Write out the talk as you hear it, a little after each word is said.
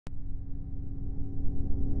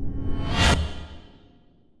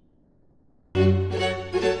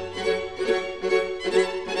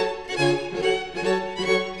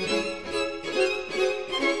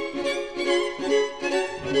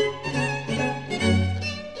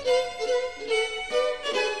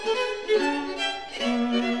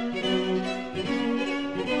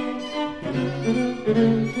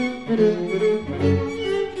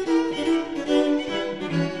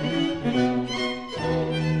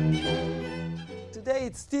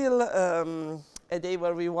it's still a day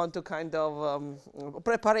where we want to kind of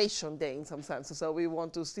preparation day in some sense. So we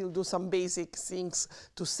want to still do some basic things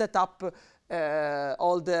to set up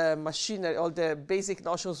all the machinery, all the basic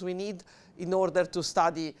notions we need in order to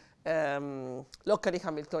study locally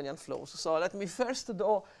Hamiltonian flows. So let me first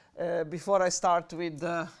do, before I start with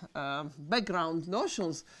the background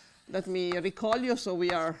notions, let me recall you. So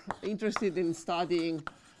we are interested in studying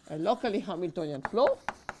a locally Hamiltonian flow,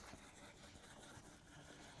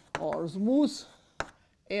 or smooth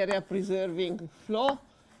area preserving flow,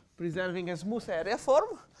 preserving a smooth area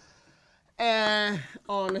form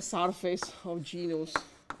on a surface of genus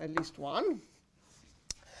at least one.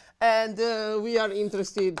 And we are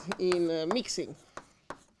interested in mixing.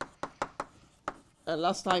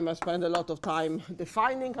 Last time I spent a lot of time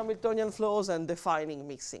defining Hamiltonian flows and defining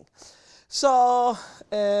mixing. So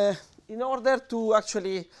in order to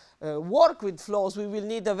actually work with flows, we will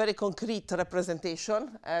need a very concrete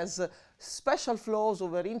representation as special flows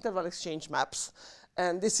over interval exchange maps.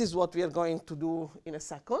 And this is what we are going to do in a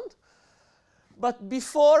second. But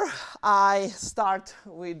before I start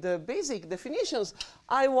with the basic definitions,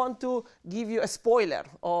 I want to give you a spoiler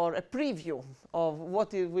or a preview of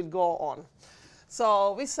what it will go on.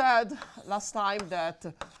 So we said last time that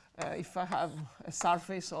if I have a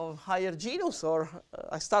surface of higher genus, or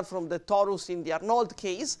I start from the torus in the Arnold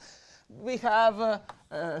case, we have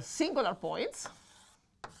singular points.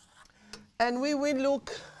 And we will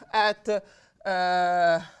look at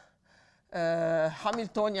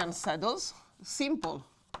Hamiltonian saddles, simple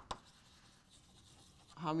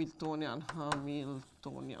Hamiltonian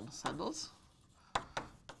saddles.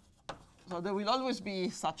 So there will always be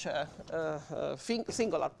such a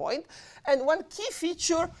singular point. And one key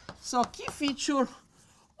feature, so key feature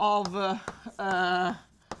of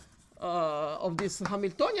this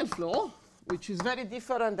Hamiltonian flow, which is very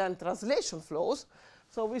different than translation flows.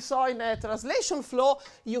 So we saw in a translation flow,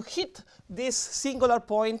 you hit this singular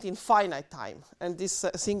point in finite time. And this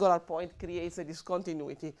singular point creates a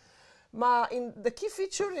discontinuity. The key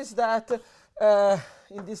feature is that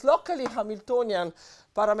in this locally Hamiltonian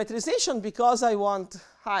parametrization, because I want,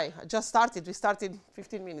 I just started, we started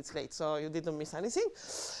 15 minutes late, so you didn't miss anything.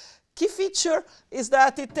 Key feature is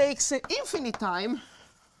that it takes infinite time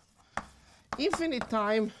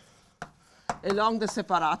along the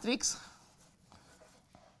separatrix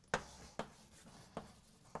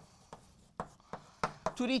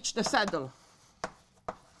to reach the saddle.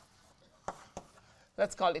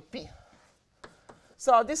 Let's call it P.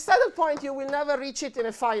 So this saddle point, you will never reach it in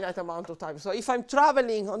a finite amount of time. So if I'm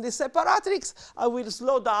traveling on this separatrix, I will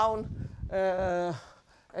slow down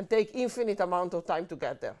and take infinite amount of time to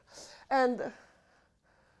get there. And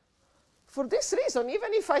for this reason,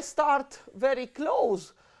 even if I start very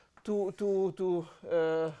close to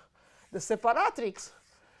the separatrix,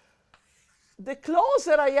 the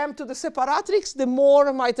closer I am to the separatrix, the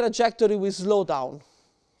more my trajectory will slow down.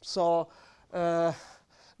 So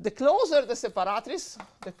the closer the separatrix,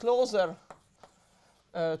 the closer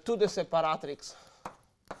to the separatrix,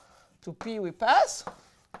 to P we pass,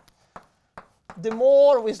 the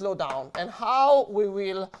more we slow down. And how we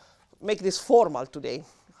will make this formal today,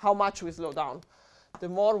 how much we slow down, the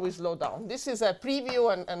more we slow down. This is a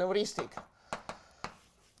preview and an heuristic.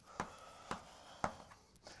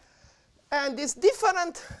 And these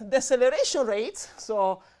different deceleration rates,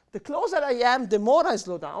 so the closer I am, the more I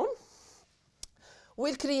slow down,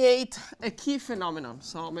 will create a key phenomenon.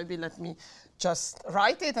 So maybe let me just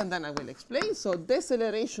write it, and then I will explain. So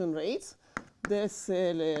deceleration rates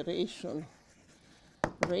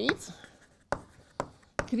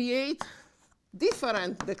create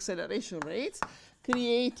different deceleration rates,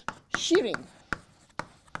 create shearing.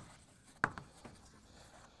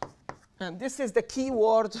 And this is the key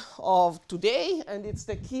word of today, and it's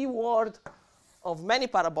the key word of many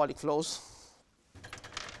parabolic flows.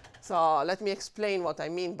 So let me explain what I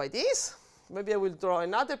mean by this. Maybe I will draw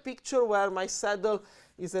another picture where my saddle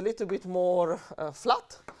is a little bit more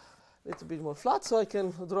flat, so I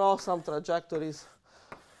can draw some trajectories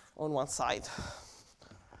on one side.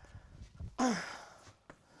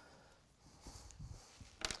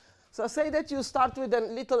 So say that you start with a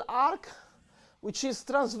little arc, which is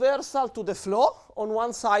transversal to the flow on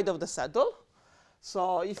one side of the saddle.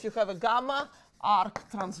 So if you have a gamma arc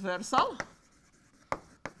transversal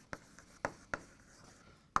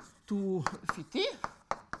to phi t,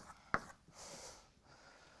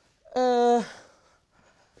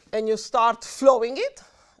 and you start flowing it,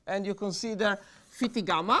 and you consider phi t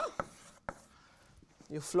gamma,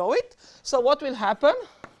 you flow it. So what will happen?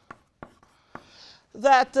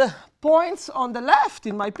 That points on the left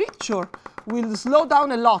in my picture will slow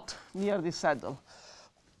down a lot near this saddle.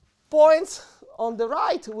 points on the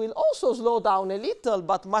right will also slow down a little,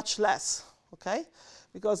 but much less, okay?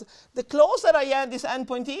 Because the closer I am this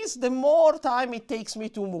endpoint is, the more time it takes me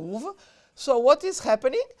to move. So what is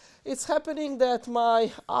happening? It's happening that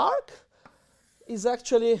my arc is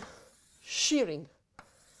actually shearing.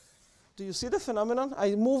 Do you see the phenomenon?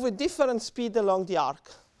 I move at different speed along the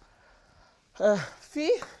arc. Phi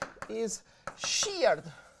is sheared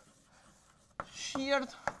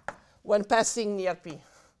when passing near P.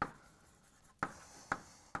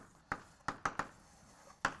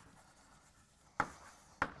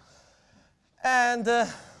 And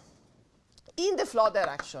in the flow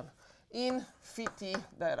direction, in phi t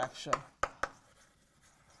direction.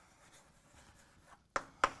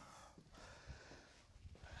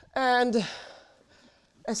 And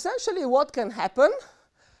essentially what can happen,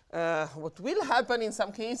 what will happen in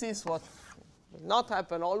some cases, what will not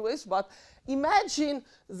happen always, but imagine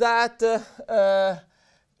that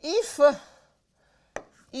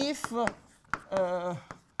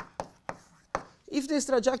if this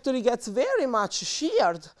trajectory gets very much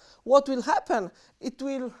sheared, what will happen? It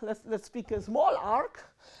will, let's pick a small arc,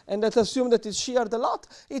 and let's assume that it's sheared a lot.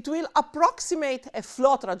 It will approximate a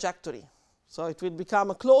flow trajectory. So it will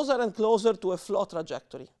become closer and closer to a flow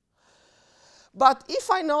trajectory. But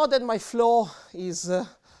if I know that my flow is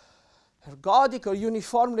ergodic or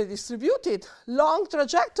uniformly distributed, long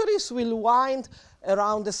trajectories will wind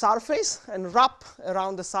around the surface and wrap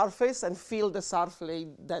around the surface and fill the surface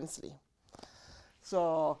densely.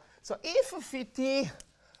 So if phi t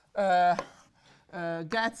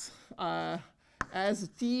gets, as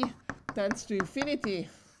t tends to infinity,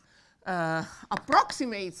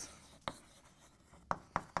 approximates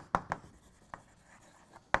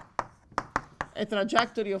a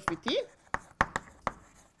trajectory of phi t,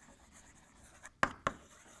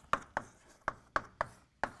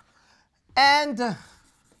 and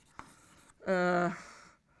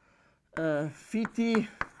phi t,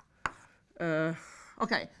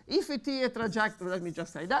 okay, if phi t a trajectory, let me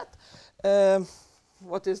just say that.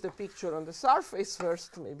 What is the picture on the surface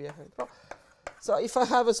first? Maybe I can draw. So if I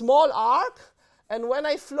have a small arc, and when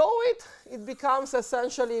I flow it, it becomes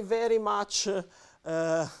essentially very much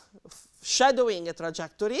shadowing a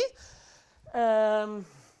trajectory. Then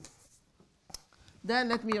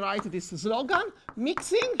let me write this slogan.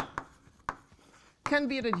 Mixing can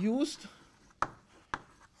be reduced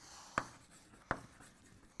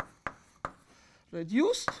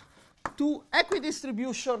to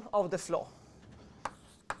equidistribution of the flow.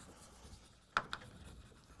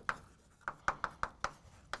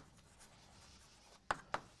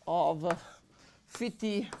 Of phi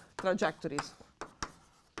t trajectories.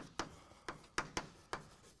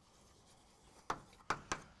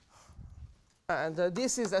 And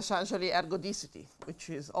this is essentially ergodicity, which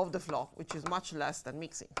is of the flow, which is much less than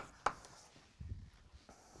mixing.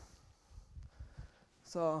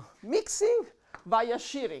 So mixing via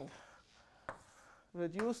shearing,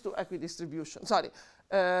 reduced to equidistribution. Sorry,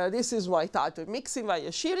 this is my title, mixing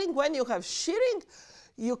via shearing. When you have shearing,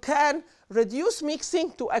 you can reduce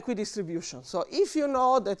mixing to equidistribution. So if you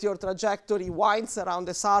know that your trajectory winds around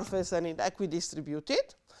the surface and is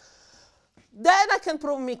equidistributed, then I can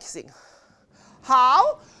prove mixing.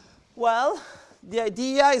 How? Well, the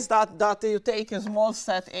idea is that you take a small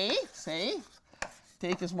set A, say,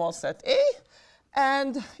 take a small set A,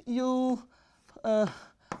 and you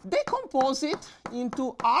decompose it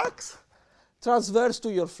into arcs transverse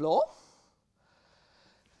to your flow,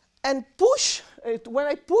 and push it. When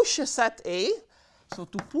I push a set A, so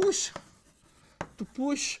to push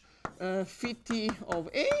phi t of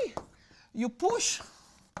A, you push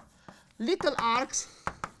little arcs,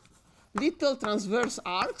 little transverse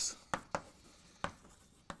arcs,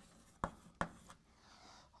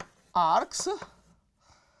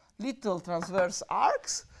 little transverse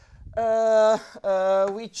arcs,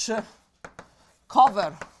 which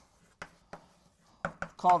cover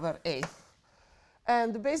A.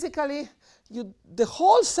 And basically, the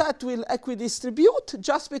whole set will equidistribute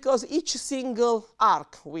just because each single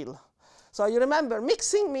arc will. So you remember,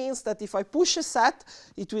 mixing means that if I push a set,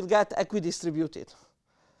 it will get equidistributed.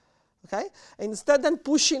 Okay? Instead of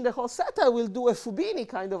pushing the whole set, I will do a Fubini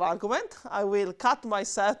kind of argument. I will cut my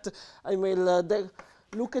set. I will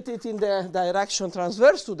look at it in the direction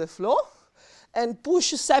transverse to the flow and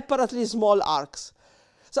push separately small arcs.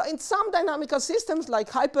 So in some dynamical systems, like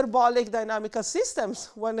hyperbolic dynamical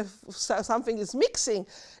systems, when something is mixing,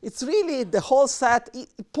 it's really the whole set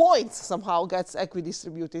points somehow gets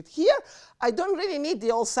equidistributed. Here, I don't really need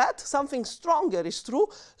the whole set. Something stronger is true.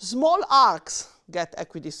 Small arcs get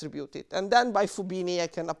equidistributed. And then by Fubini, I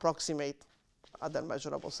can approximate other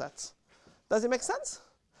measurable sets. Does it make sense?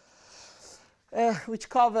 which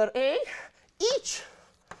cover A, each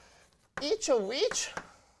of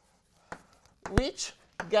which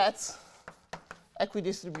gets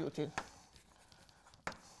equidistributed.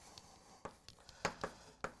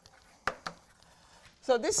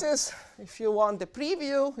 So this is, if you want the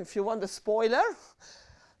preview, if you want the spoiler.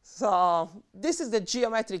 So this is the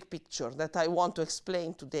geometric picture that I want to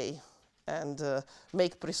explain today and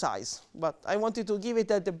make precise. But I wanted to give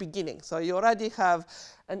it at the beginning. So you already have,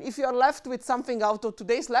 and if you're left with something out of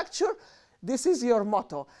today's lecture, this is your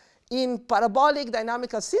motto. In parabolic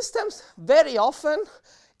dynamical systems, very often,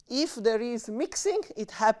 if there is mixing,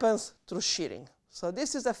 it happens through shearing. So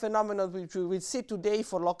this is a phenomenon which we will see today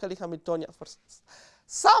for locally Hamiltonian, for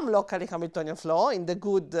some locally Hamiltonian flow in the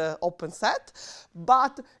good open set,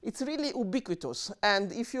 but it's really ubiquitous.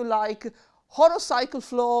 And if you like horocycle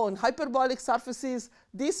flow on hyperbolic surfaces,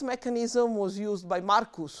 this mechanism was used by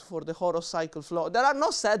Marcus for the horocycle flow. There are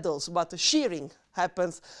no saddles, but shearing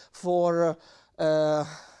happens for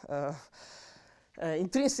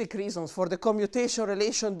intrinsic reasons, for the commutation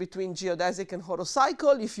relation between geodesic and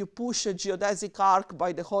horocycle. If you push a geodesic arc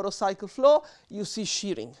by the horocycle flow, you see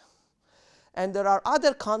shearing. And there are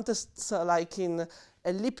other contests like in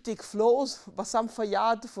elliptic flows. Bassam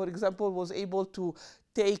Fayyad, for example, was able to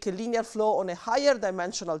take a linear flow on a higher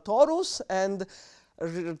dimensional torus and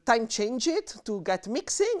time change it to get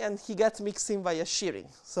mixing, and he gets mixing via shearing.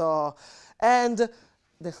 So, and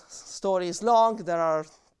the story is long. There are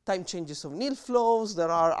time changes of nil flows.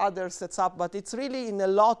 There are other sets up, but it's really in a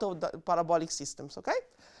lot of the parabolic systems, okay?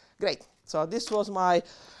 Great. So this was my,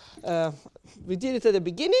 we did it at the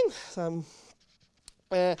beginning.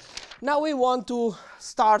 Now we want to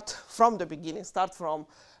start from the beginning, start from,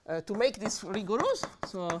 to make this rigorous.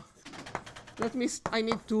 So I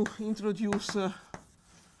need to introduce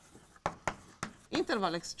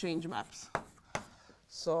interval exchange maps.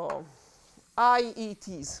 So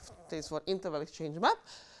IETs stands for interval exchange map.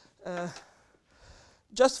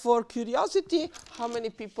 Just for curiosity, how many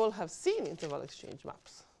people have seen interval exchange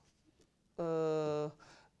maps?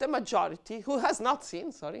 The majority. Who has not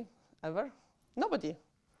seen, sorry, ever? Nobody.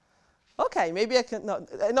 OK, maybe I can, no,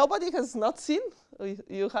 nobody has not seen?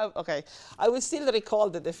 You have, OK. I will still recall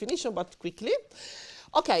the definition, but quickly.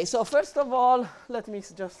 OK, so first of all, let me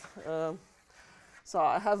just, so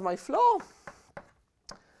I have my flow.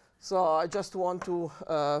 So I just want to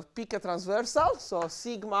pick a transversal. So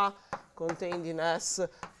sigma contained in S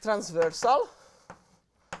transversal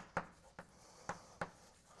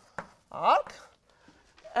arc.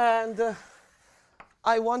 And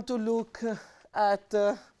I want to look at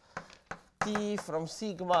T from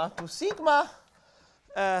sigma to sigma,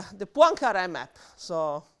 the Poincaré map.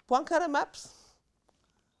 So Poincaré maps,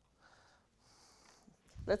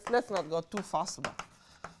 let's not go too fast, but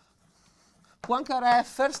Poincaré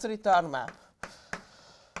first return map.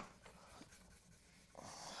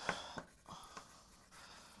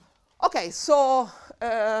 OK, so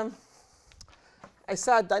I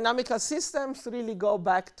said dynamical systems really go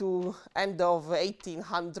back to end of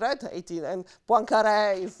 1800, and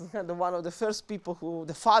Poincaré is kind of one of the first people who,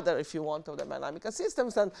 the father, if you want, of the dynamical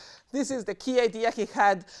systems. And this is the key idea he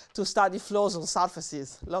had to study flows on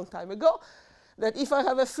surfaces a long time ago, that if I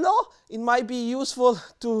have a flow, it might be useful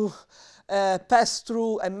to pass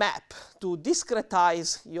through a map to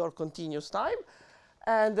discretize your continuous time.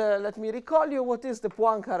 And let me recall you what is the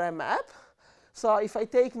Poincaré map. So if I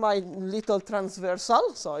take my little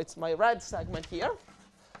transversal, so it's my red segment here,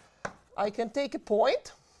 I can take a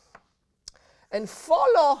point and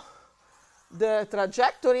follow the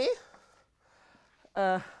trajectory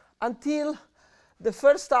until the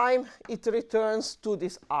first time it returns to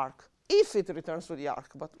this arc, if it returns to the arc.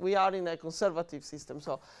 But we are in a conservative system.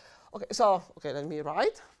 So, OK, let me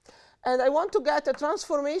write. And I want to get a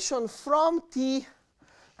transformation from T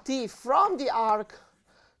from the arc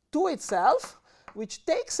to itself, which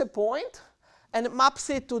takes a point and maps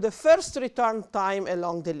it to the first return time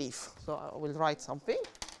along the leaf. So I will write something.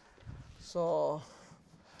 So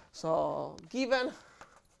given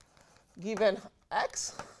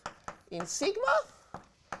x in sigma,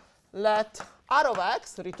 let r of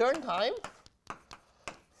x, return time,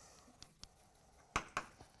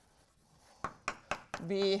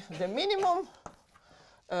 be the minimum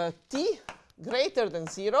t greater than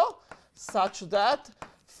 0, such that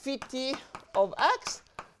phi t of x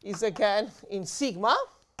is again in sigma,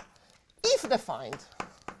 if defined.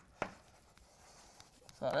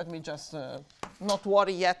 So let me just not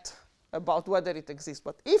worry yet about whether it exists.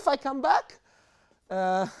 But if I come back,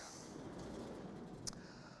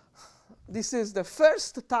 this is the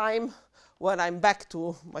first time when I'm back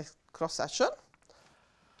to my cross section.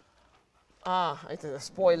 I did a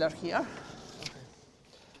spoiler here.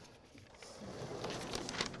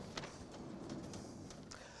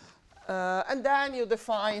 And then you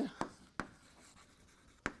define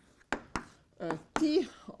t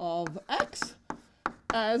of x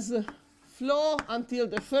as flow until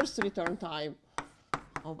the first return time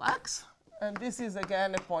of x. And this is,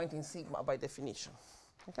 again, a point in sigma by definition.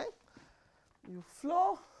 Okay? You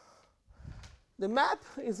flow. The map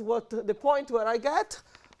is what the point where I get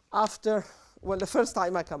after, well, the first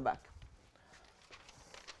time I come back.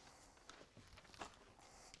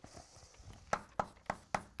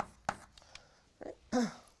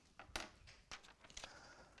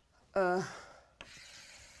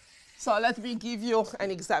 So let me give you an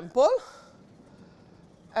example.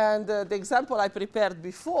 And the example I prepared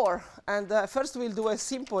before. And first we'll do a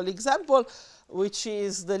simple example, which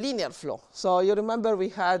is the linear flow. So you remember we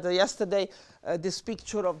had yesterday this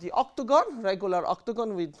picture of the octagon, regular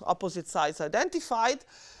octagon with opposite sides identified,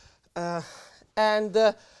 and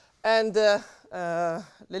the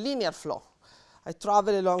linear flow. I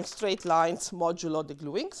travel along straight lines modulo the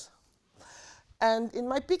gluings. And in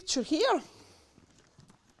my picture here,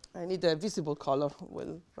 I need a visible color.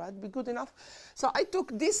 Will that be good enough? So I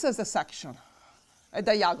took this as a section, a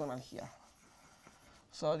diagonal here.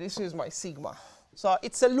 So this is my sigma. So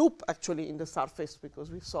it's a loop, actually, in the surface, because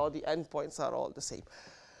we saw the endpoints are all the same.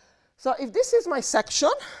 So if this is my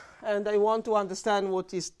section, and I want to understand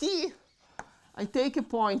what is t, I take a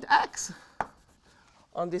point x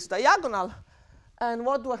on this diagonal. And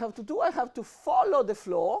what do I have to do? I have to follow the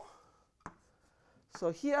flow.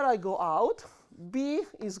 So here I go out. B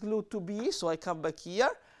is glued to B, so I come back here,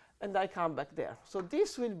 and I come back there. So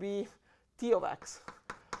this will be t of x.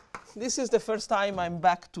 This is the first time I'm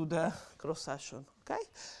back to the cross-section. Okay?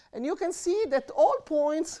 And you can see that all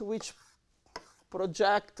points which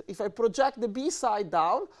project, if I project the B side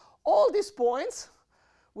down, all these points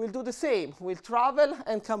will do the same. Will travel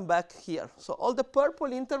and come back here. So all the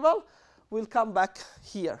purple interval will come back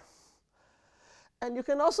here. And you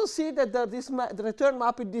can also see that the return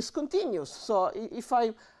map is discontinuous. So if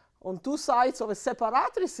I'm on two sides of a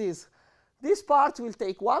separatrices, this part will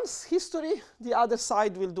take one history, the other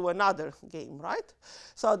side will do another game, right?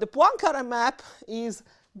 So the Poincaré map is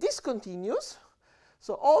discontinuous.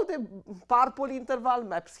 So all the purple interval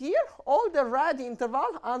maps here, all the red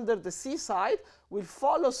interval under the C side will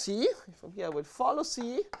follow C, from here will follow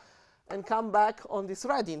C, and come back on this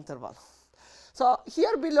red interval. So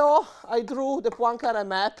here below, I drew the Poincaré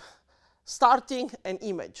map starting an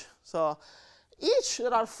image. So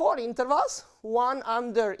there are 4 intervals, one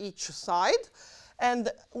under each side. And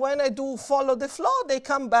when I do follow the flow, they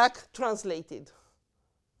come back translated.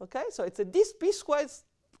 Okay, so it's a piecewise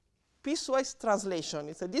translation.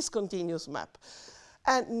 It's a discontinuous map.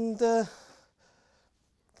 And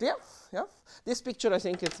clear? Yeah. This picture, I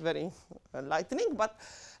think, it's very enlightening.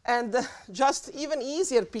 And just even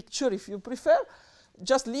easier picture, if you prefer,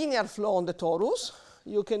 just linear flow on the torus.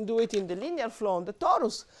 You can do it in the linear flow on the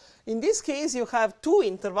torus. In this case, you have 2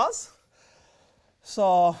 intervals.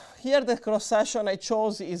 So here the cross-section I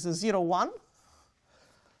chose is 0, 1.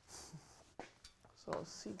 So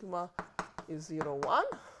sigma is 0, 1.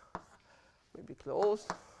 Maybe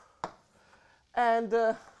closed. And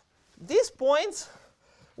these points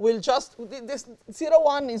will just, this 0,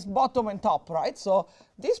 1 is bottom and top, right? So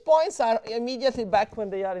these points are immediately back when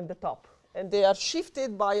they are in the top. And they are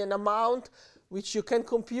shifted by an amount which you can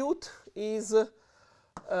compute is,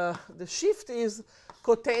 the shift is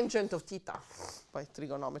cotangent of theta by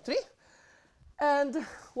trigonometry. And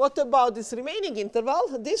what about this remaining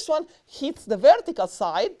interval? This one hits the vertical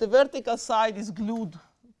side. The vertical side is glued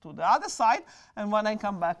to the other side. And when I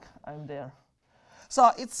come back, I'm there. So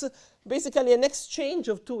it's basically an exchange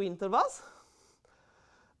of 2 intervals.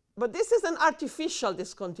 But this is an artificial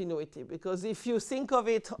discontinuity, because if you think of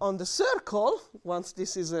it on the circle, once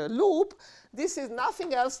this is a loop, this is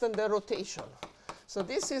nothing else than the rotation. So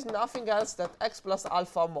this is nothing else than x plus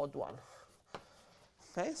alpha mod 1.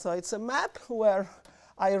 Okay, so it's a map where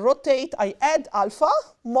I rotate, I add alpha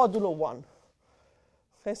modulo 1.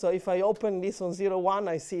 Okay, so if I open this on 0, 1,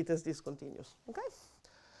 I see it as discontinuous. Okay,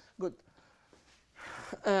 good.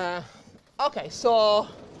 Okay, so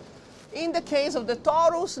in the case of the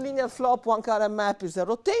torus, linear flow Poincaré map is a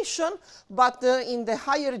rotation, but in the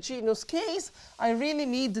higher genus case, I really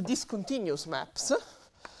need discontinuous maps.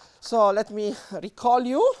 So let me recall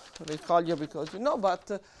you because you know,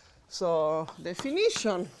 but so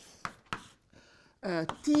definition,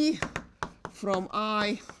 t from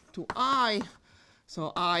I to I,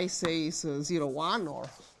 so I says 0, 1 or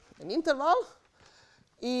an interval,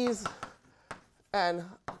 is an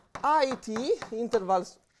IT, interval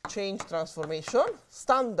change transformation,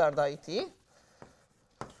 standard IT,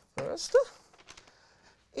 first,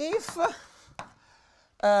 if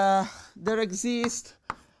there exists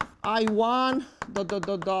I1 ...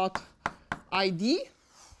 ID,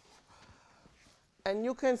 and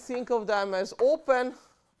you can think of them as open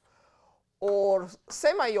or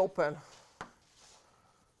semi-open.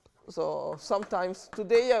 So sometimes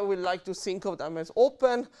today I would like to think of them as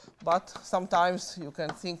open, but sometimes you can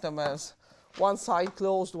think them as one side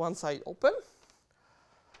closed, one side open.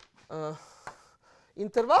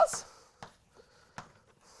 Intervals.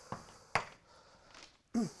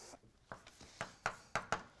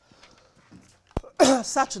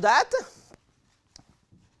 Such that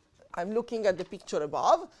I'm looking at the picture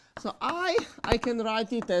above. So I can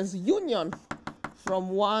write it as union from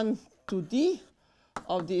 1 to D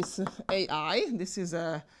of this AI. This is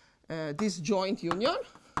a disjoint union.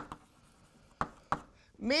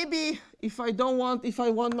 Maybe if I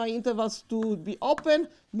want my intervals to be open,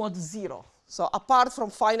 mod 0. So apart from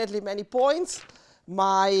finitely many points,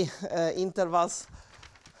 my intervals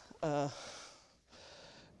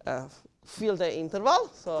fill the interval.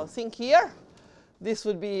 So think here. This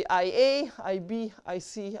would be IA, IB,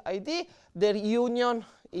 IC, ID. Their union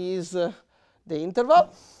is the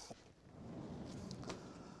interval.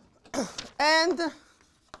 And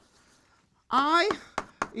I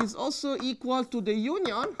is also equal to the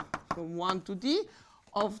union from 1 to D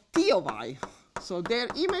of T of I. So their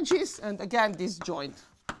images, and again disjoint.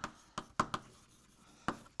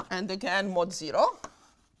 And again mod 0.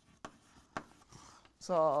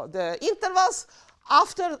 So the intervals,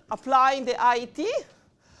 after applying the IET,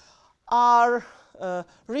 are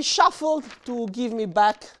reshuffled to give me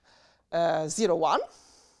back 0, 1.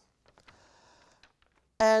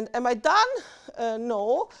 And am I done?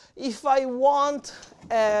 No. If I want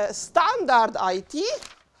a standard IT,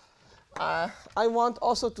 I want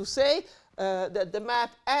also to say that the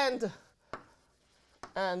map and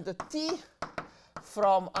the T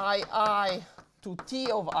from II to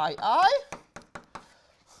T of II,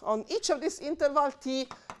 on each of these interval, T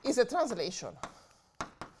is a translation.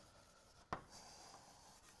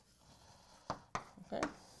 Okay.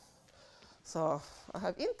 So I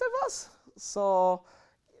have intervals. So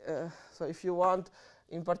if you want,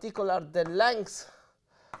 in particular, the length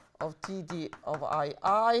of TD of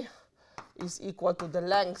II is equal to the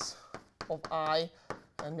length of I,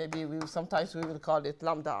 and maybe sometimes we will call it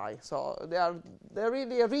lambda I. So they're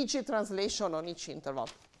really a rigid translation on each interval.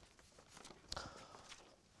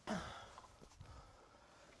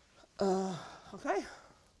 Okay.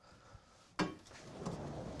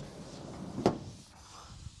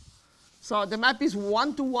 So the map is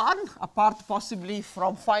 1-to-1, apart possibly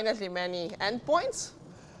from finitely many endpoints,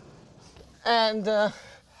 and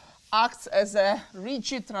acts as a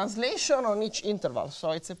rigid translation on each interval.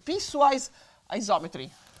 So it's a piecewise isometry.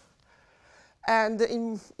 And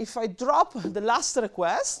if I drop the last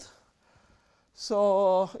request,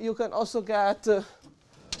 so you can also get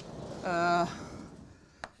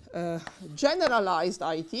generalized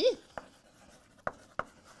IT.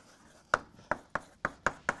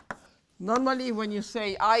 Normally, when you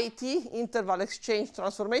say IT, interval exchange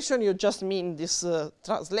transformation, you just mean this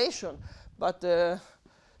translation. But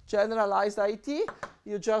generalized IT,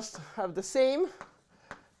 you just have the same,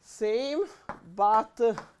 but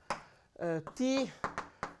T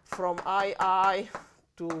from II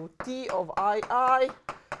to T of II,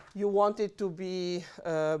 you want it to be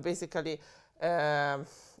basically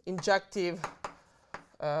injective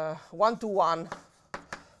 1-to-1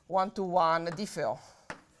 diffeo.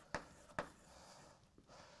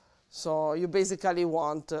 So you basically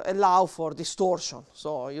want allow for distortion.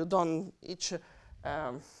 So you don't each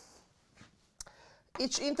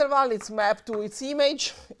interval is mapped to its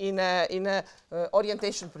image in a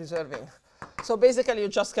orientation preserving. So basically you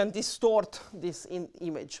just can distort this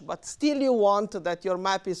image, but still you want that your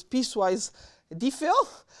map is piecewise diffeo,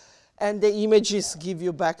 and the images give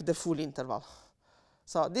you back the full interval.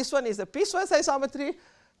 So this one is a piecewise isometry.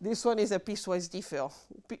 This one is a piecewise diffeo,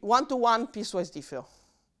 1-to-1 piecewise diffeo.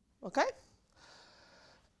 Okay?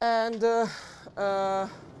 And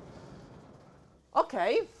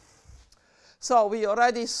okay. So we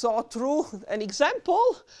already saw through an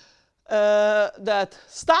example that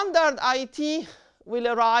standard IT will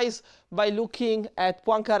arise by looking at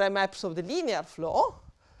Poincaré maps of the linear flow.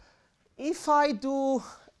 If I do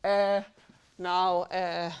now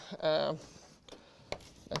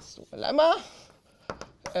let's do a lemma,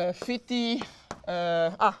 Phi,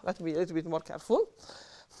 let me be a little bit more careful.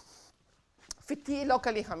 Phi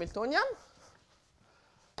locally Hamiltonian.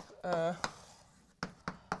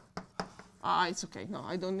 It's OK. No,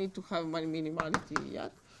 I don't need to have my minimality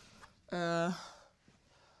yet.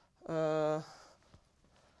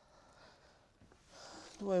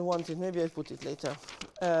 do I want it? Maybe I put it later.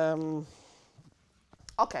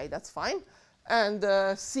 OK, that's fine. And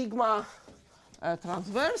sigma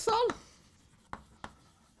transversal.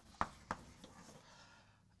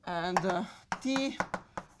 And T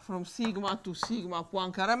from sigma to sigma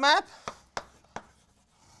Poincaré map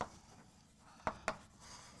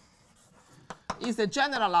is a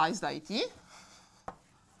generalized IT.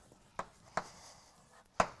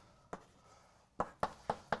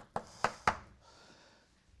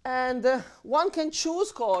 And one can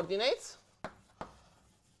choose coordinates,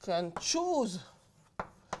 can choose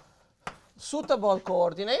suitable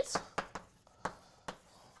coordinates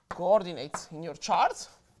in your charts,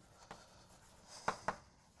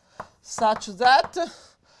 such that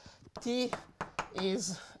T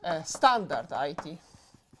is a standard IT.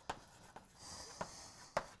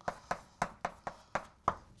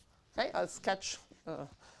 Okay, I'll sketch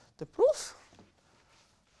the proof.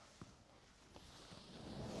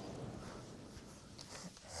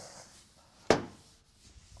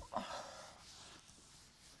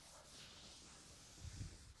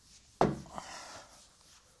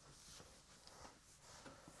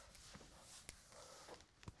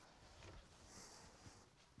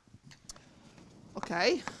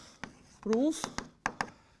 Okay, proof.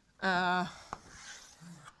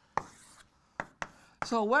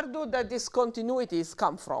 So where do the discontinuities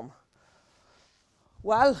come from?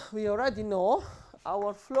 Well, we already know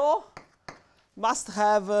our flow must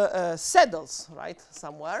have saddles, right,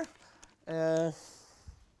 somewhere. Let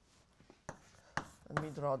me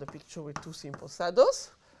draw the picture with two simple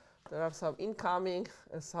saddles. There are some incoming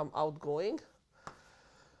and some outgoing.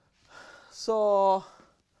 So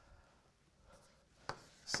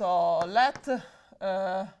let's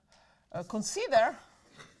consider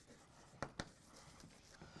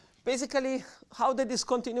basically how the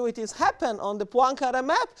discontinuities happen on the Poincaré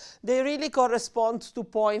map. They really correspond to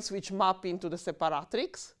points which map into the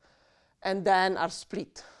separatrix and then are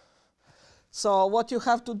split. So what you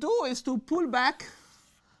have to do is to pull back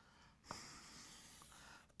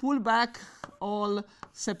all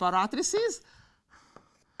separatrices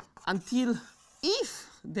until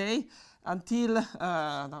I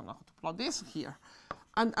don't know how to plot this here,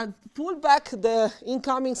 and pull back the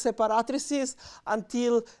incoming separatrices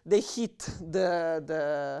until they hit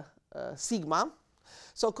the sigma.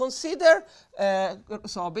 So consider,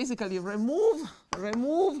 so basically remove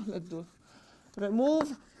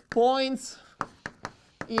points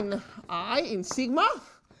in I, in sigma,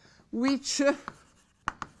 which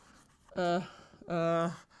are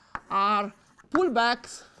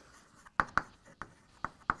pullbacks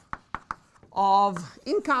of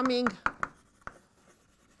incoming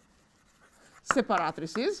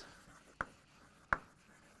separatrices.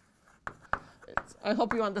 I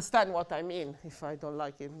hope you understand what I mean. If I don't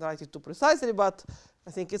like it, write it too precisely, but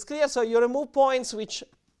I think it's clear. So you remove points which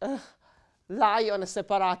lie on a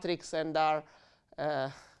separatrix and are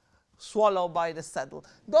swallowed by the saddle.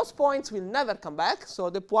 Those points will never come back, so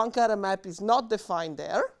the Poincaré map is not defined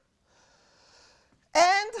there.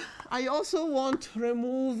 And I also want to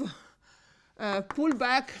remove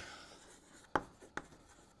pullback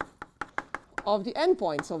of the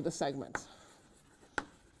endpoints of the segments.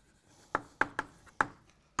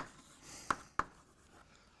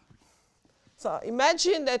 So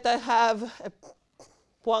imagine that I have a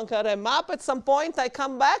Poincaré map. At some point, I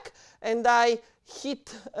come back and I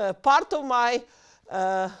hit part of my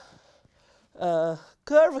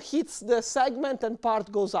curve hits the segment and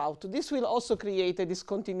part goes out. This will also create a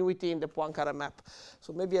discontinuity in the Poincaré map.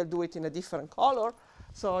 So maybe I'll do it in a different color.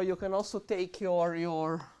 So you can also take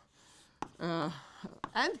your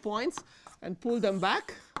endpoints and pull them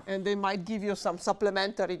back, and they might give you some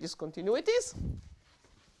supplementary discontinuities.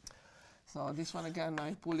 So this one again,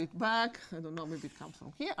 I pull it back. I don't know, maybe it comes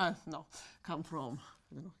from here. No, come from,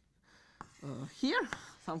 I don't know, here,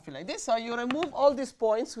 something like this. So you remove all these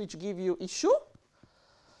points which give you issue.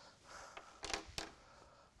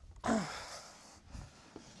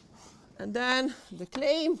 And then the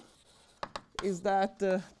claim is that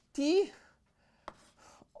T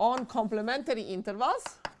on complementary intervals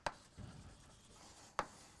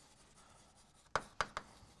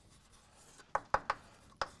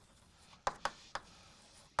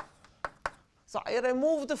so I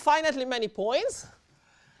removed finitely many points.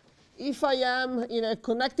 If I am in a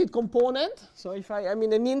connected component, so if I am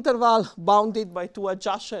in an interval bounded by two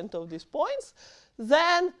adjacent of these points,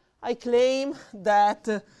 then I claim that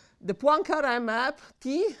the Poincaré map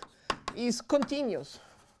T is continuous.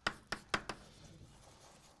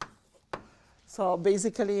 So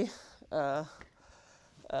basically, yeah,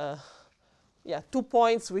 2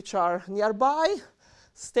 points which are nearby,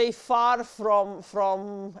 stay far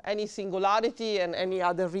from any singularity and any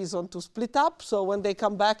other reason to split up. So when they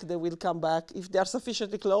come back, they will come back. If they are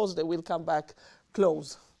sufficiently close, they will come back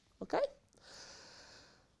close. Okay?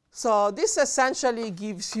 So this essentially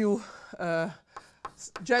gives you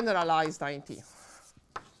generalized INT.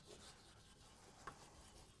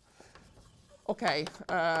 Okay,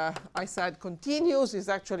 I said continuous is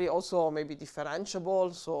actually also maybe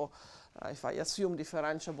differentiable. So if I assume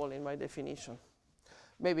differentiable in my definition,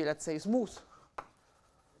 maybe let's say smooth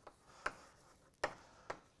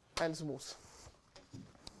and smooth.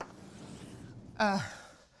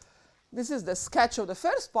 This is the sketch of the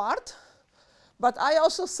first part. But I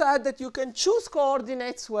also said that you can choose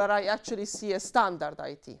coordinates where I actually see a standard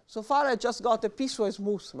IT. So far, I just got a piecewise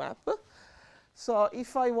smooth map. So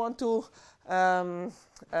if I want to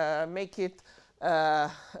make it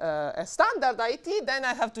a standard IT, then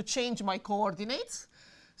I have to change my coordinates.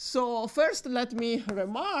 So first, let me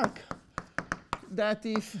remark that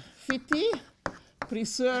if phi t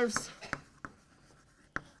preserves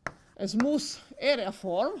a smooth area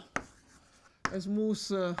form, a smooth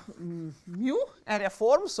mu area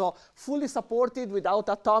form, so fully supported without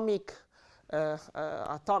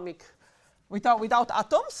without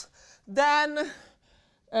atoms, then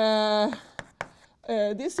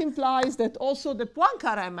this implies that also the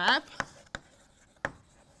Poincaré map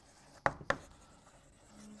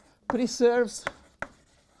preserves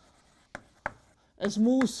a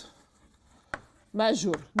smooth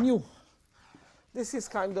measure mu. This is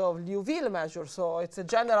kind of Liouville measure, so it's a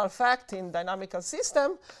general fact in dynamical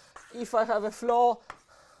system. If I have a flow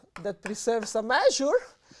that preserves a measure,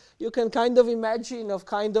 you can kind of imagine of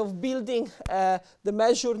kind of building the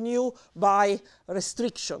measure nu by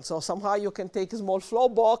restriction. So somehow you can take a small flow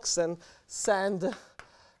box and send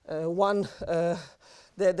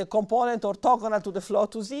the component orthogonal to the flow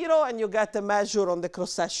to 0, and you get a measure on the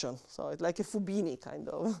cross section. So it's like a Fubini kind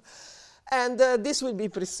of. And this will be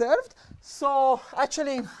preserved. So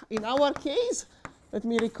actually, in our case, let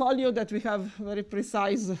me recall you that we have very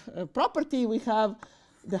precise property. We have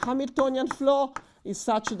the Hamiltonian flow is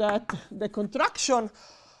such that the contraction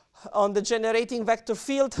on the generating vector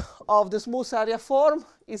field of the smooth area form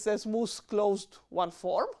is a smooth closed one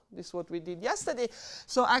form. This is what we did yesterday.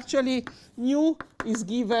 So actually, nu is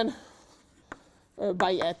given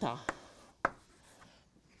by eta,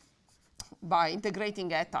 by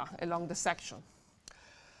integrating eta along the section.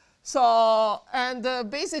 So, and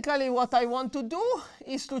basically what I want to do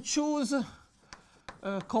is to choose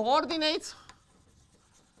coordinates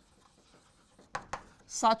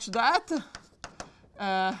such that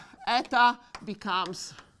eta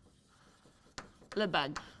becomes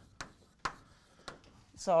Lebesgue.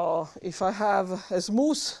 So if I have a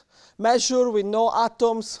smooth measure with no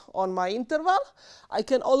atoms on my interval, I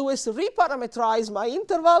can always reparameterize my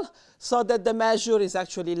interval so that the measure is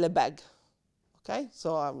actually Lebesgue. Okay,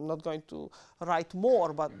 so I'm not going to write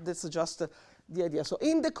more, but this is just the idea. So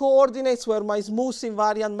in the coordinates where my smooth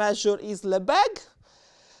invariant measure is Lebesgue,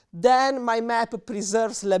 then my map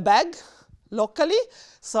preserves Lebesgue locally,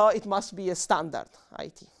 so it must be a standard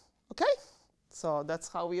IT. Okay, so that's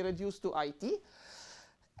how we reduce to IT.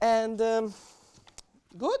 And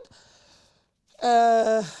good.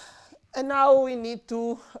 And now we need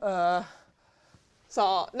to,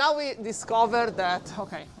 so now we discover that,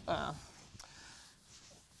 okay,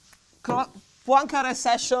 Poincaré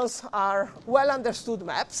sessions are well understood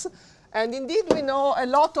maps. And indeed, we know a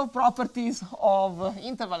lot of properties of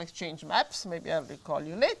interval exchange maps. Maybe I'll recall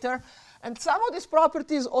you later. And some of these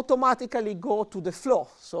properties automatically go to the flow.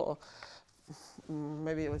 So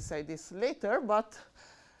maybe we'll say this later. But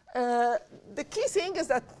the key thing is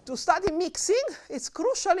that to study mixing, it's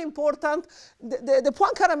crucially important. The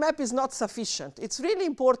Poincaré map is not sufficient. It's really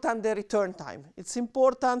important the return time. It's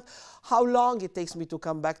important how long it takes me to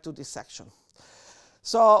come back to this section.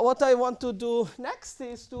 So what I want to do next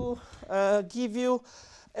is to give you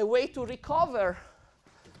a way to recover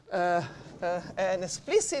an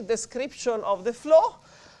explicit description of the flow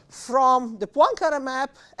from the Poincaré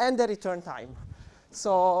map and the return time.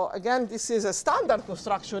 So again, this is a standard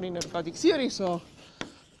construction in ergodic theory. So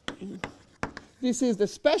this is the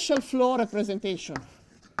special flow representation.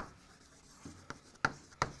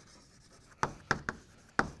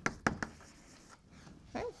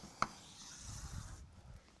 Okay.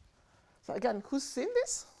 So again, who's seen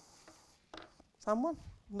this? Someone?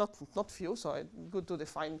 Not few, so it's good to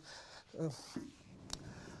define.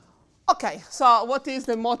 Okay, so what is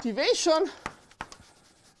the motivation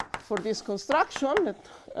for this construction?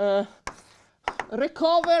 That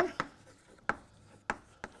recover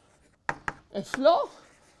a flow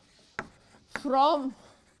from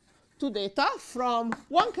to data from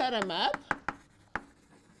Poincaré map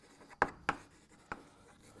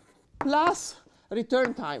plus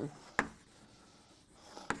return time.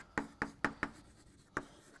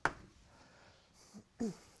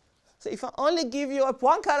 So if I only give you a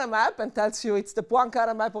Poincaré map and tells you it's the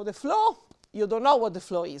Poincaré map of the flow, you don't know what the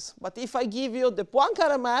flow is. But if I give you the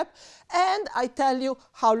Poincaré map and I tell you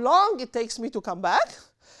how long it takes me to come back,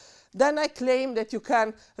 then I claim that you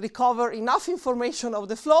can recover enough information of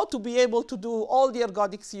the flow to be able to do all the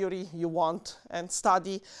ergodic theory you want and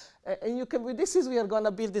study. And you can, with this we are going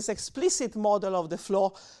to build this explicit model of the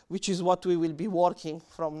flow, which is what we will be working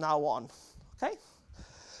from now on. Okay?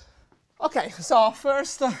 Okay, so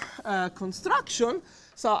first construction.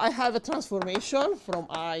 So I have a transformation from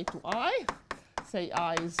I to I, say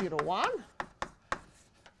I is 0, 1.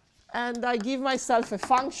 And I give myself a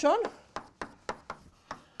function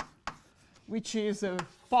which is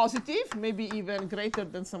positive, maybe even greater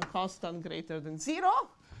than some constant greater than 0.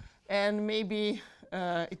 And maybe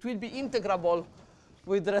it will be integrable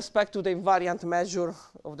with respect to the invariant measure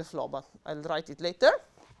of the flow, but I'll write it later.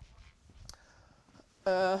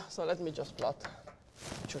 So let me just plot the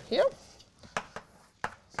picture here.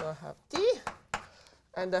 So I have t,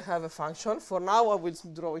 and I have a function. For now, I will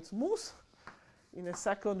draw it smooth. In a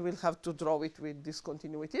second, we'll have to draw it with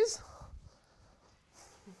discontinuities.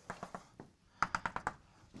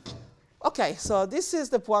 OK, so this is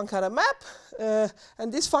the Poincaré map.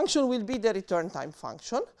 And this function will be the return time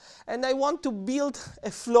function. And I want to build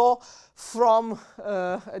a flow from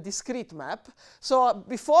a discrete map. So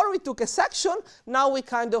before we took a section, now we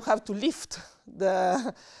kind of have to lift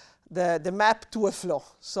the map to a flow.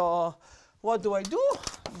 So what do?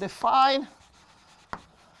 Define,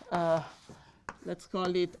 let's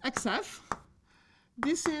call it XF.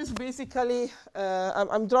 This is basically,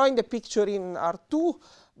 I'm drawing the picture in R2,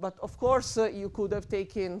 but of course you could have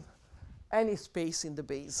taken any space in the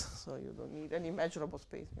base. So you don't need any measurable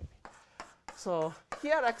space maybe. So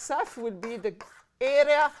here XF will be the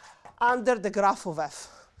area under the graph of F.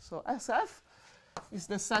 So SF is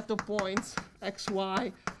the set of points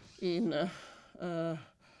xy in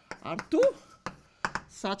R2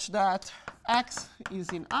 such that x is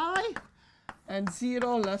in I and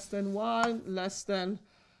 0 less than 1 less than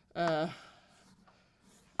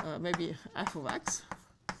maybe f of x.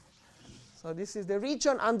 So this is the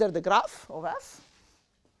region under the graph of F.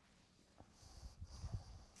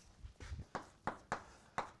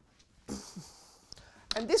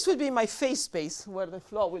 And this will be my phase space where the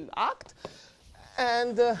flow will act.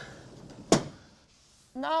 And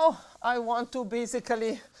now I want to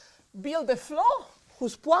basically build a flow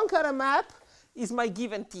whose Poincaré map is my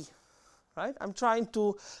given t. Right? I'm trying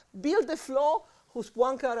to build a flow whose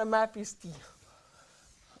Poincaré map is t.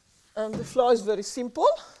 And the flow is very simple.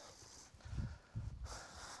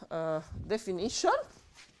 Definition.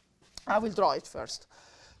 I will draw it first.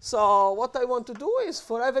 So what I want to do is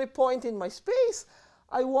for every point in my space,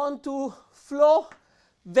 I want to flow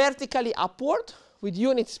vertically upward with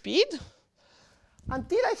unit speed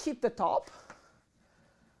until I hit the top.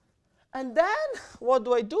 And then what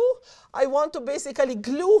do? I want to basically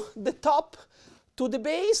glue the top to the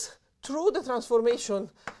base through the transformation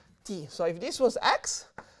t. So if this was x,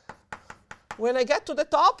 when I get to the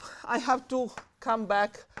top, I have to come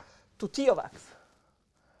back to t of x.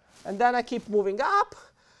 And then I keep moving up.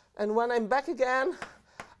 And when I'm back again,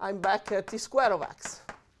 I'm back at t squared of x,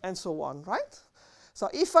 and so on, right? So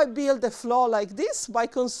if I build a flow like this, by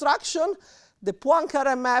construction, the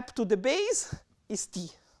Poincaré map to the base is t.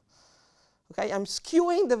 Okay, I'm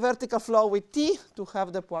skewing the vertical flow with t to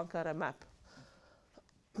have the Poincaré map.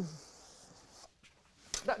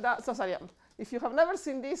 So sorry, if you have never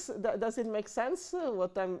seen this, does it make sense?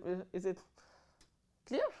 Is it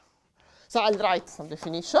clear? So I'll write some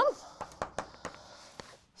definition.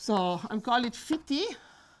 So I'm calling it phi t,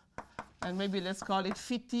 and maybe let's call it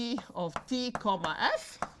phi t of t comma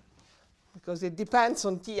f, because it depends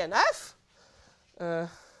on t and f. A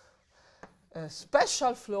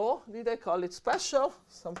special flow, did I call it special?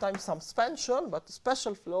 Sometimes some suspension, but a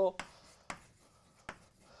special flow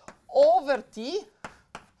over t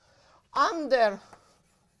under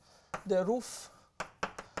the roof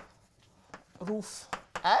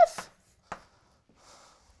f.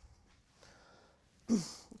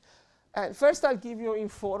 And first I'll give you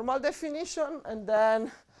informal definition, and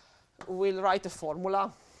then we'll write a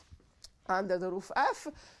formula. Under the roof f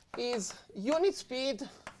is unit speed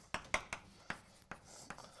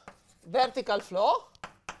vertical flow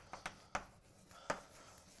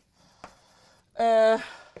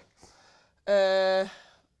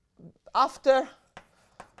after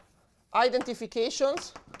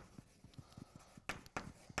identifications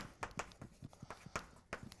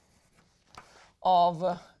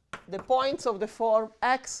of the points of the form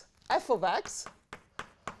x f of x.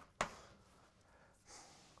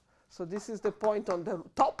 So this is the point on the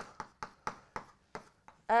top.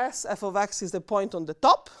 S f of x is the point on the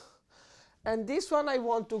top. And this one I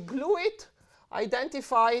want to glue it,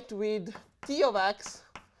 identify it with t of x,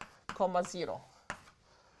 comma 0.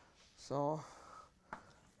 So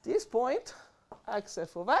this point, x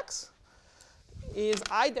f of x, is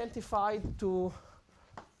identified to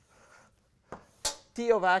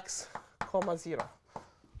t of x, comma 0.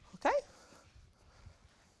 Okay?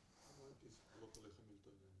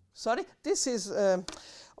 Sorry? This is,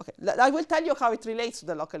 OK. I will tell you how it relates to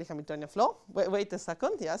the locally Hamiltonian flow. Wait a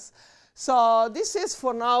second, yes. So this is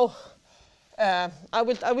for now. I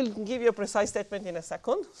will give you a precise statement in a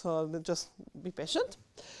second, so just be patient.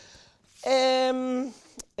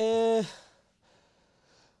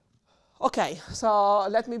 OK, so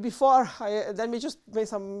let me just make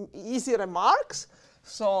some easy remarks.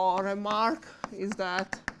 So a remark is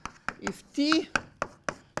that if t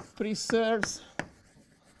preserves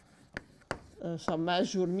some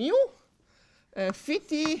measure mu, phi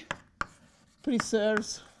t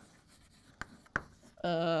preserves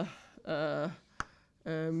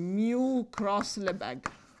mu cross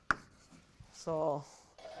Lebesgue. So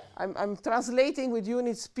I'm translating with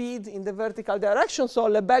unit speed in the vertical direction. So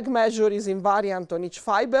Lebesgue measure is invariant on each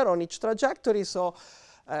fiber, on each trajectory. So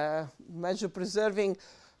measure preserving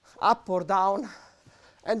up or down.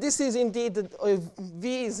 And this is indeed,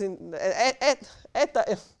 V is in,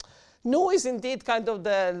 nu is indeed kind of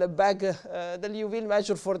the Lebesgue, the Liouville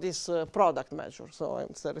measure for this product measure. So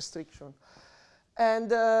it's a restriction.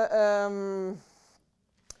 And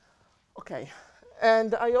OK.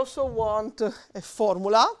 And I also want a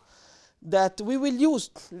formula that we will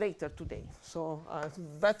use later today. So it's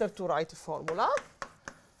better to write a formula.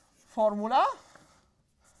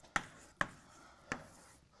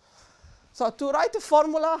 So to write a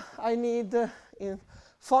formula, I need a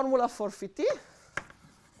formula for phi t.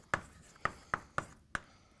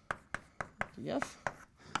 Yes.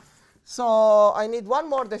 So I need one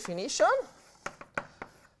more definition.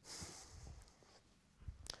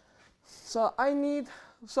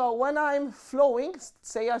 So when I'm flowing,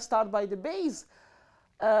 say I start by the base,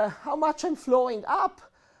 how much I'm flowing up?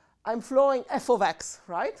 I'm flowing f of x,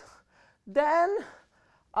 right? Then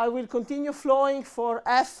I will continue flowing for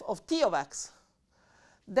f of t of x.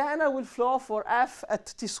 Then I will flow for f at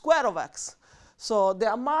t square of x. So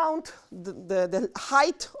the amount, the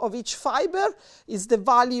height of each fiber is the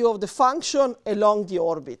value of the function along the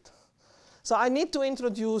orbit. So I need to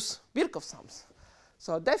introduce Birkhoff sums.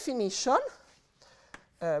 So definition,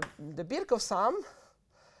 the Birkhoff sum,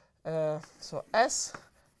 so S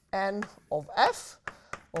n of f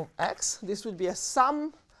of x, this will be a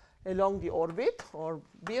sum along the orbit, or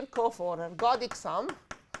Birkhoff or ergodic sum.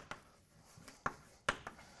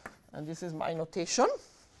 And this is my notation,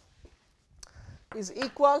 is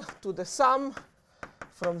equal to the sum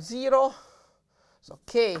from 0, so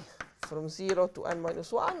k from 0 to n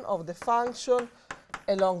minus 1 of the function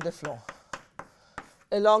along the flow,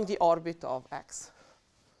 along the orbit of x.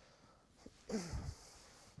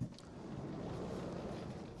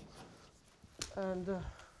 And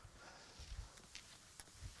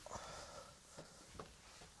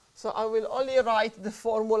so I will only write the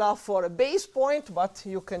formula for a base point, but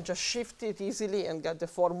you can just shift it easily and get the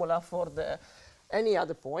formula for any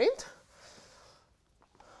other point.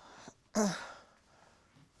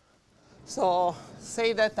 So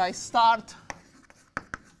say that I start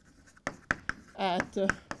at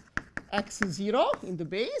x0 in the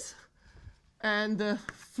base, and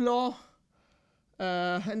flow,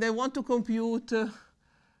 and I want to compute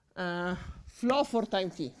flow for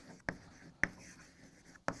time t.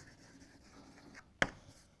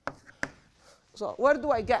 So where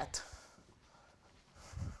do I get?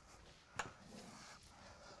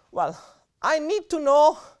 Well, I need to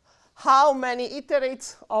know how many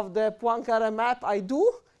iterates of the Poincaré map I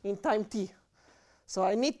do in time t. So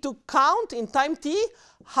I need to count in time t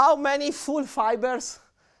how many full fibers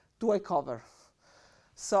do I cover.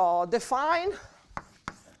 So define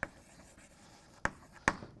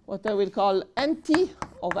what I will call nt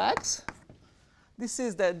of x. This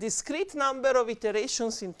is the discrete number of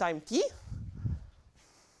iterations in time t.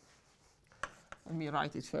 Let me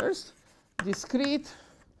write it first. Discrete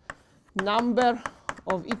number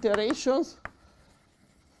of iterations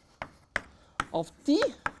of t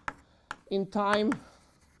in time,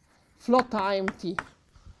 flow time t.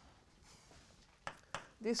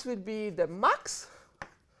 This will be the max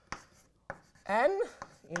n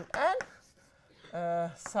in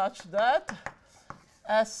n such that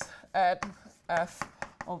S n f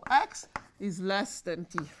of x is less than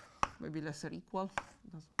t, maybe less or equal.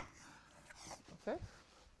 Okay.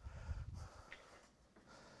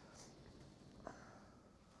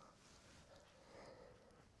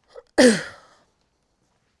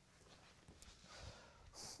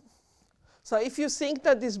 So if you think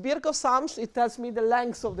that this Birkhoff sums, it tells me the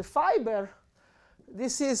length of the fiber.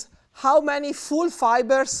 This is how many full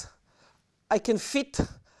fibers I can fit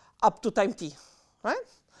up to time t, right?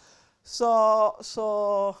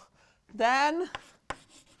 So then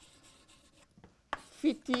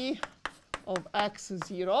phi t of x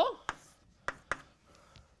 0.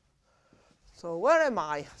 So where am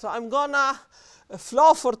I? So I'm gonna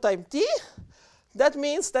flow for time t. That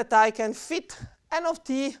means that I can fit n of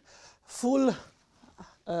t full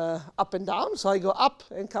up and down. So I go up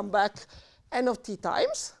and come back n of t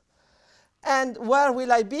times. And where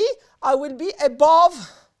will I be? I will be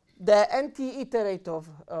above the nt iterate of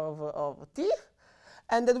t.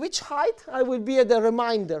 And at which height? I will be at the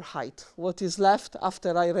remainder height, what is left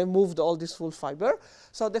after I removed all this full fiber.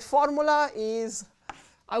 So the formula is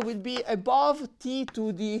I will be above t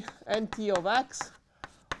to the nt of x.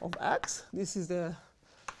 This is the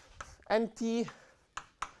nt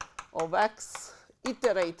of x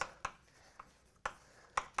iterate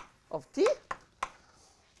of t.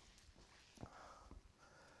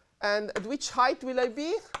 And at which height will I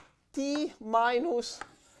be? T minus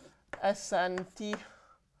Sn t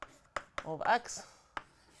of x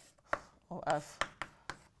of f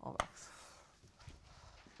of x.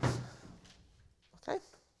 Okay?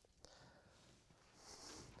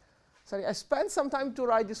 Sorry, I spent some time to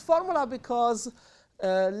write this formula because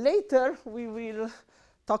later we will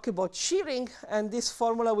talk about shearing, and this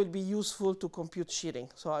formula will be useful to compute shearing.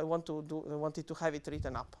 So I wanted to have it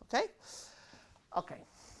written up. Okay? Okay.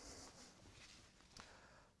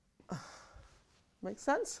 Makes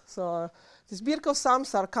sense? So these Birkhoff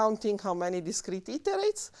sums are counting how many discrete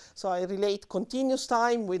iterates. So I relate continuous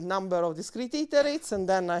time with number of discrete iterates, and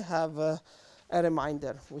then I have a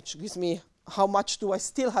reminder, which gives me how much do I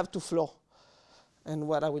still have to flow and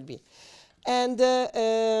where I will be. And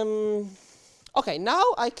okay, now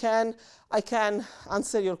I can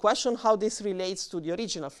answer your question how this relates to the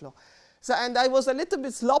original flow. So, and I was a little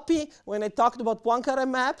bit sloppy when I talked about Poincaré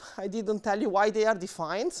map. I didn't tell you why they are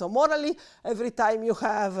defined. So morally, every time you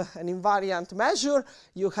have an invariant measure,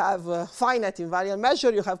 you have a finite invariant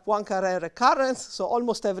measure, you have Poincaré recurrence. So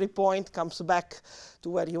almost every point comes back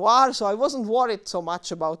to where you are. So I wasn't worried so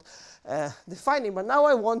much about defining. But now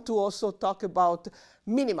I want to also talk about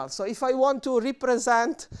minimal. So if I want to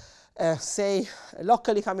represent, say, a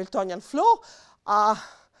locally Hamiltonian flow,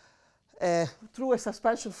 through a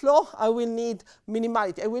suspension flow, I will need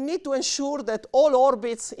minimality. I will need to ensure that all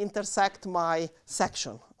orbits intersect my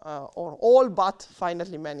section, or all but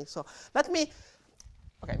finitely many. So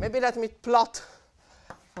maybe let me plot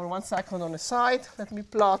for 1 second on the side. Let me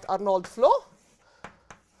plot Arnold flow.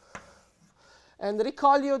 And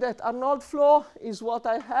recall you that Arnold flow is what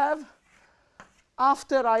I have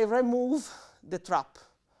after I remove the trap.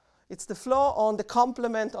 It's the flow on the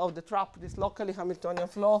complement of the trap, this locally Hamiltonian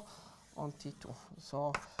flow on T2.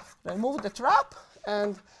 So remove the trap,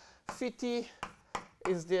 and phi t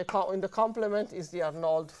is in the complement is the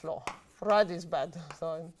Arnold flow. Red is bad,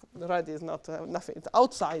 so red is not nothing. It's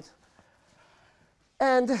outside.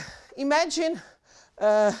 And imagine,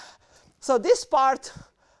 so this part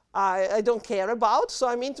I don't care about. So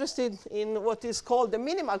I'm interested in what is called the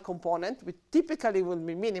minimal component, which typically will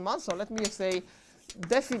be minimal. So let me say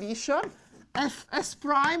definition: S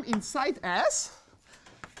prime inside S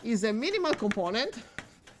is a minimal component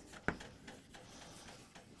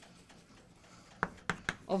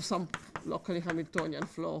of some locally Hamiltonian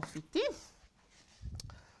flow phi t.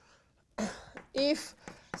 If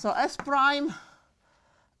so, S prime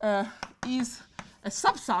is a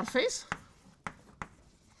subsurface,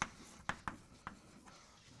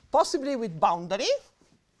 possibly with boundary,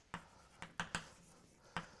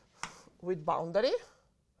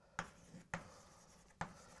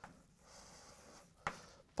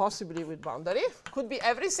 possibly with boundary. Could be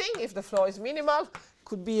everything if the flow is minimal.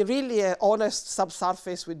 Could be really an honest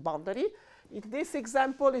subsurface with boundary. In this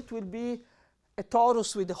example, it will be a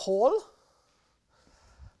torus with a hole.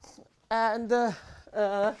 And the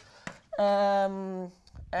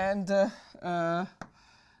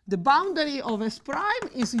boundary of S prime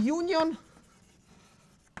is union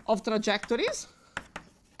of trajectories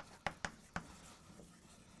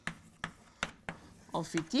of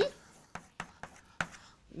phi t.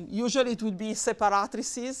 Usually it would be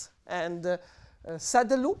separatrices and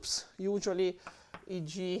saddle loops, usually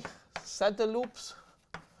e.g. saddle loops,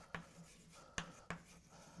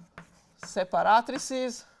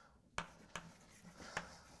 separatrices,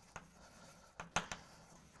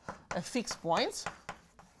 at fixed points.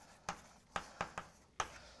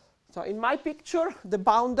 So in my picture, the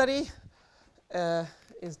boundary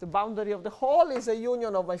is the boundary of the hole is a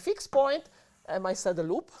union of my fixed point and my saddle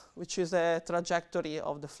loop, which is a trajectory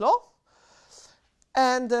of the flow.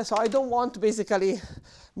 And so I don't want basically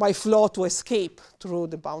my flow to escape through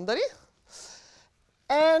the boundary.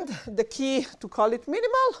 And the key to call it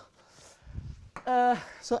minimal,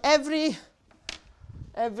 so every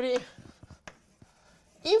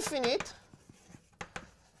infinite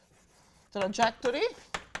trajectory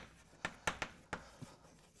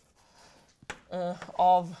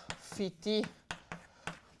of phi t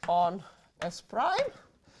on S prime.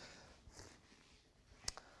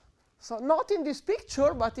 So not in this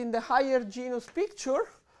picture, but in the higher genus picture,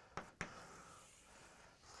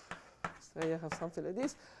 so you have something like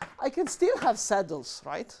this, I can still have saddles,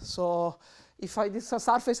 right? So if this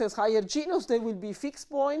surface has higher genus, there will be fixed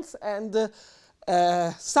points, and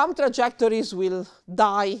some trajectories will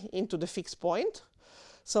die into the fixed point.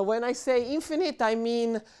 So when I say infinite, I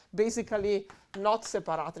mean basically not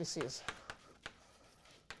separatrices.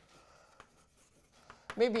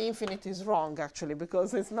 Maybe infinite is wrong, actually,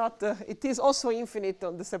 because it's not. It is also infinite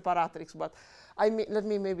on the separatrix, but I mean, let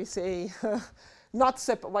me maybe say not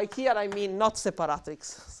by here I mean not separatrix,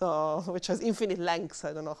 so which has infinite lengths.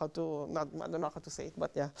 I don't know how to I don't know how to say it,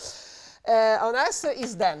 but yeah. On S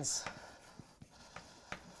is dense.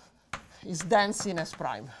 Is dense in S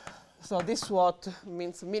prime. So this is what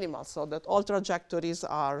means minimal, so that all trajectories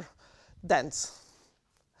are dense.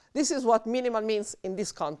 This is what minimal means in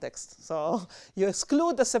this context. So you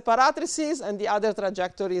exclude the separatrices, and the other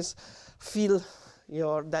trajectories fill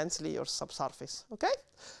densely your subsurface. Okay?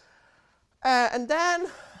 And then,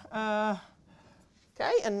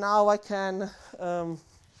 okay, and now I can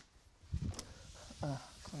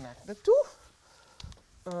connect the two.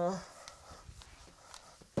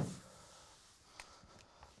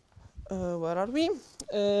 Where are we?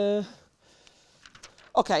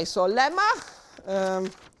 Okay, so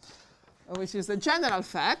lemma, which is a general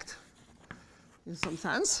fact, in some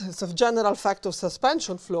sense. It's a general fact of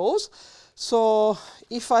suspension flows. So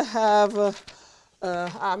if I have,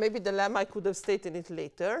 maybe the lemma I could have stated it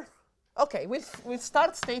later. Okay, we'll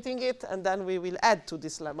start stating it, and then we will add to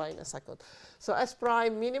this lemma in a second. So S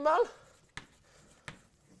prime minimal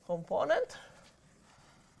component,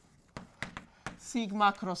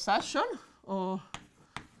 sigma cross section, or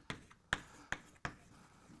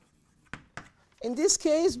in this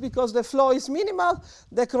case, because the flow is minimal,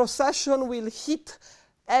 the cross section will hit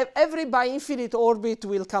every bi-infinite orbit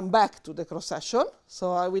will come back to the cross section.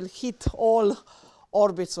 So I will hit all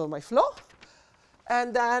orbits of my flow.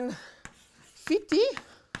 And then phi t,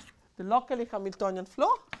 the locally Hamiltonian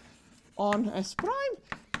flow on S prime,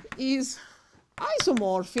 is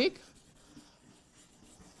isomorphic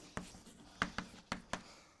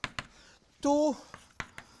to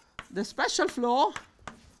the special flow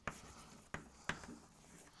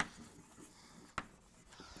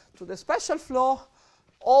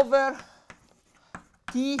over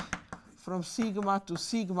T from sigma to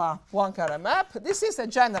sigma Poincaré map. This is a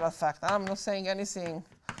general fact. I'm not saying anything.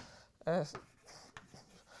 It's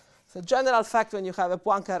a general fact when you have a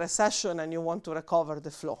Poincaré session and you want to recover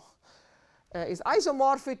the flow. Is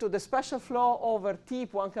isomorphic to the special flow over T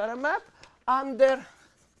Poincaré map under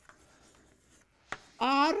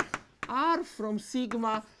R from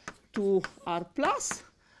sigma to R plus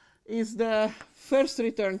is the first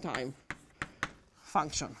return time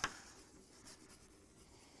function,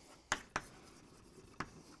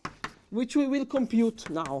 which we will compute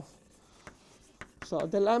now. So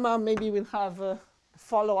the lemma maybe will have a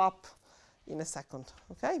follow-up in a second.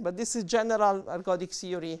 Okay, but this is general ergodic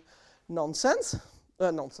theory nonsense.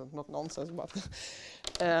 Nonsense, not nonsense,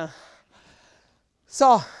 but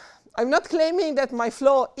so I'm not claiming that my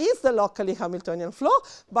flow is the locally Hamiltonian flow,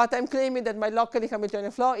 but I'm claiming that my locally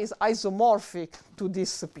Hamiltonian flow is isomorphic to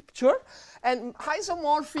this picture. And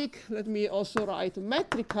isomorphic, let me also write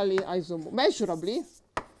metrically measurably.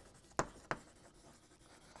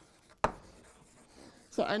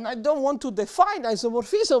 So, and I don't want to define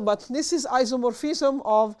isomorphism, but this is isomorphism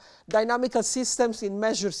of dynamical systems in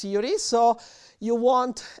measure theory. So you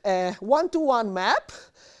want a one-to-one map,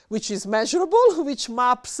 which is measurable, which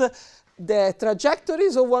maps the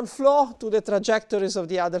trajectories of one flow to the trajectories of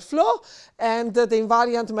the other flow, and the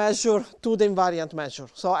invariant measure to the invariant measure.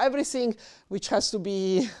 So everything which has to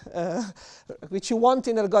be, which you want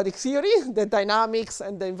in ergodic theory, the dynamics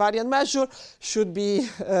and the invariant measure should be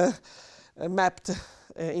mapped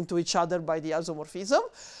into each other by the isomorphism.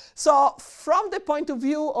 So from the point of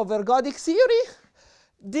view of ergodic theory,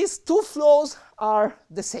 these two flows are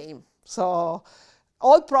the same. So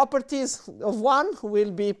all properties of one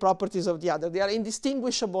will be properties of the other. They are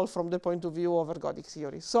indistinguishable from the point of view of ergodic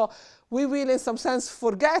theory. So we will, in some sense,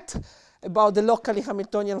 forget about the locally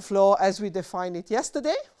Hamiltonian flow as we defined it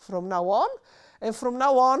yesterday from now on. And from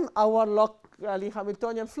now on, our locally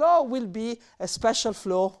Hamiltonian flow will be a special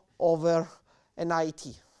flow over an IT,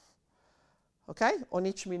 okay, on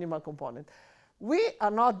each minimal component. We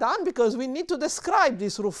are not done because we need to describe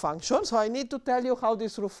this roof function. So I need to tell you how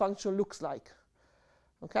this roof function looks like,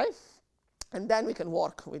 okay? And then we can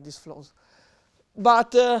work with these flows.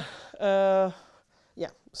 But yeah,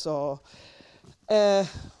 so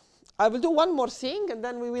I will do one more thing, and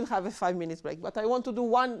then we will have a 5-minute break. But I want to do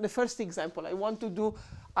the first example. I want to do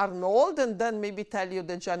Arnold, and then maybe tell you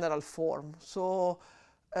the general form. So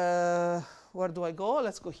where do I go?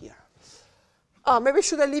 Let's go here. Maybe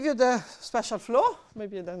should I leave you the special flow?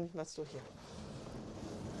 Maybe then let's do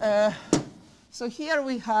here. So here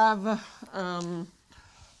we have,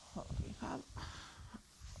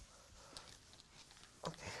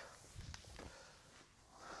 okay.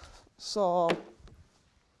 So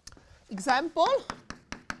example,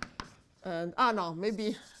 and no,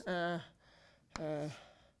 maybe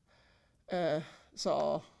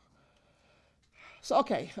so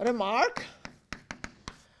okay. Remark: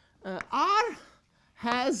 R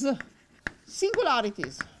has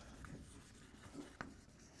singularities.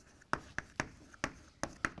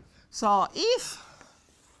 So if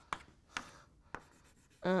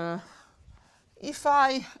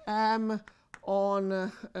I am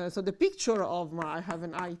on so the picture of I have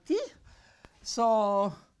an IT.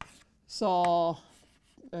 So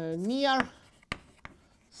near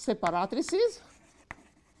separatrices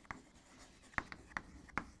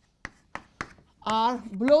R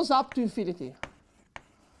blows up to infinity.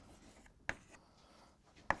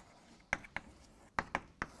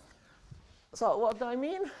 So what do I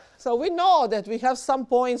mean? So we know that we have some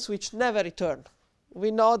points which never return.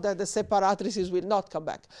 We know that the separatrices will not come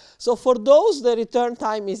back. So for those, the return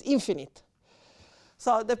time is infinite.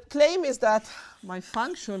 So the claim is that my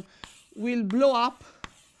function will blow up.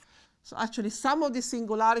 So actually, some of the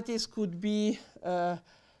singularities could be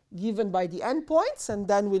given by the endpoints, and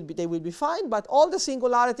then they will be fine. But all the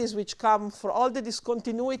singularities which come for all the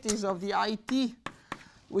discontinuities of the IT,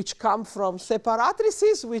 which come from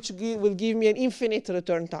separatrices, which will give me an infinite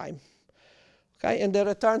return time. Okay, and the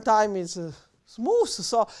return time is smooth,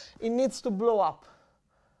 so it needs to blow up.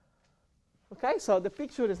 Okay, so the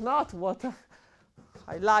picture is not what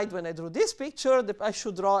I lied when I drew this picture. I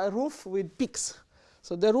should draw a roof with peaks.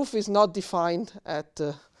 So the roof is not defined at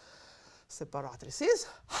separatrices.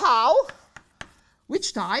 How?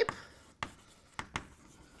 Which type?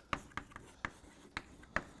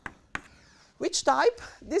 Which type?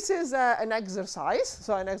 This is an exercise.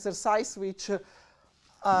 So an exercise which, so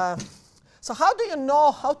how do you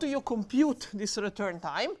know, how do you compute this return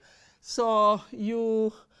time? So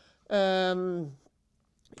you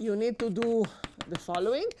need to do the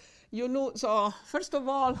following. So first of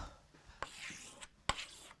all,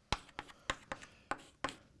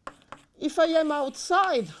 if I am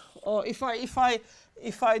outside, or if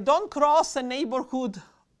I don't cross a neighborhood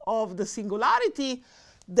of the singularity,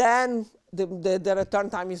 then the return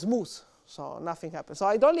time is smooth, so nothing happens. So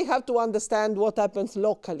I'd only have to understand what happens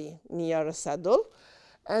locally near a saddle.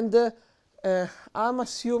 And I'm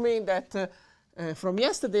assuming that, from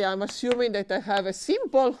yesterday, I'm assuming that I have a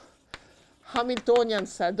simple Hamiltonian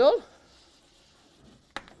saddle.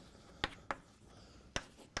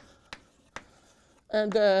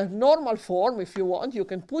 And the normal form, if you want, you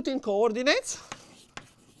can put in coordinates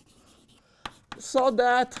so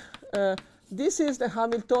that this is the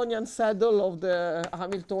Hamiltonian saddle of the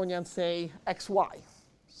Hamiltonian, say, xy.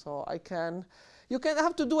 So you can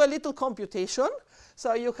have to do a little computation.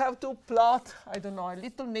 So you have to plot, I don't know, a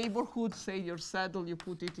little neighborhood, say your saddle, you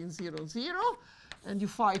put it in 0, 0, and you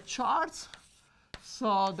find charts.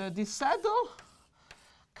 So this saddle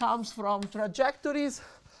comes from trajectories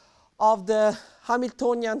of the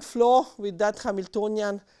Hamiltonian flow with that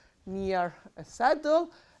Hamiltonian near a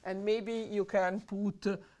saddle. And maybe you can put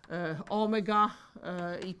omega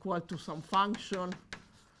equal to some function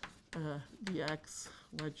dx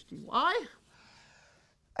wedge dy.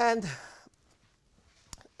 And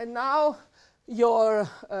now your,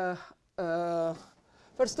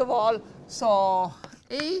 first of all, so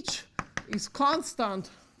h is constant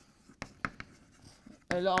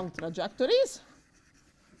along trajectories,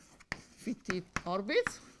 fitted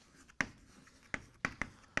orbits.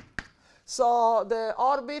 So the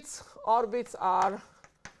orbits are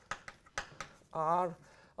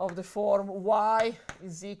of the form y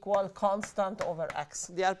is equal constant over x.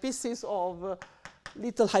 They are pieces of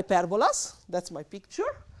little hyperbolas. That's my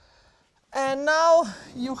picture. And now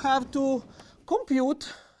you have to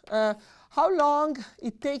compute how long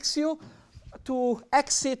it takes you to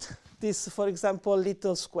exit this, for example,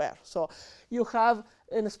 little square. So you have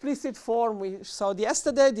an explicit form we saw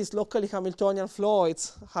yesterday, this locally Hamiltonian flow.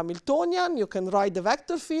 It's Hamiltonian. You can write the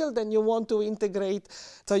vector field, and you want to integrate.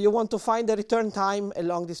 So you want to find the return time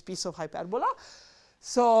along this piece of hyperbola.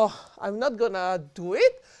 So I'm not going to do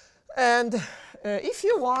it. And if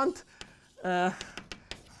you want,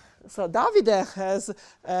 so Davide has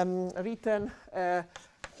written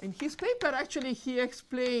in his paper, actually, he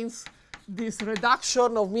explains this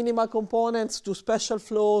reduction of minimal components to special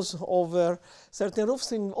flows over certain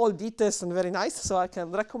roofs in all details and very nice. So I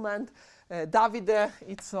can recommend Davide.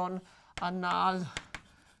 It's on Arnold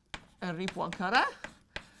and Poincaré.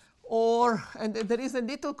 And there is a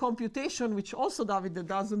little computation which also Davide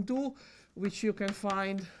doesn't do, which you can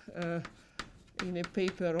find in a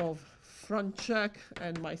paper of Franchek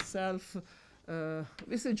and myself.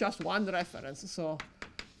 This is just one reference, so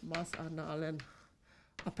Mas Arnold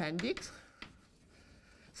appendix.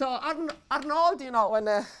 So Arnold, you know, when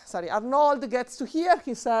Arnold gets to here,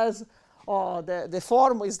 he says, oh, the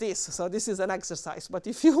form is this. So this is an exercise. But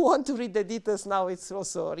if you want to read the details now, it's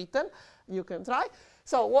also written. You can try.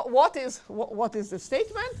 So what is the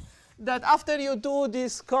statement? That after you do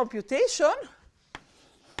this computation,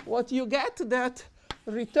 what you get, that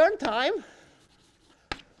return time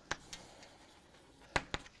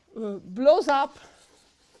blows up.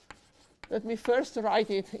 Let me first write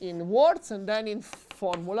it in words and then in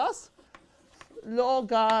formulas,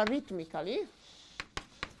 logarithmically.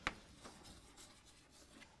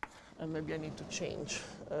 And maybe I need to change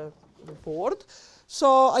the board.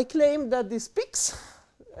 So I claim that these peaks,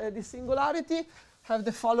 the singularity, have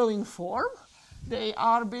the following form. They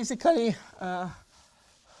are basically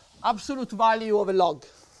absolute value of a log,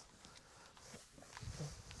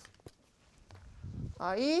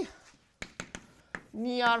 i.e.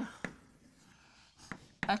 near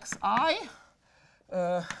xi,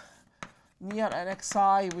 near an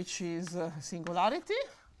xi which is singularity.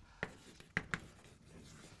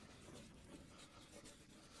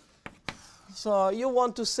 So you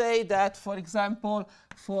want to say that, for example,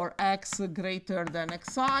 for x greater than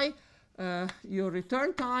xi, your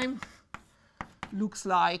return time looks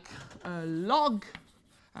like log,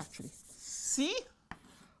 actually, c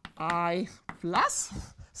I plus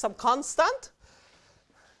some constant.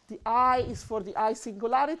 The I is for the I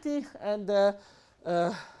singularity, and the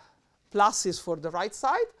plus is for the right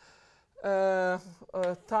side,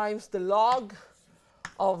 times the log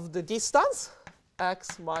of the distance,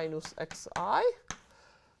 x minus xi,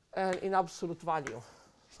 and in absolute value.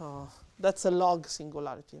 So that's a log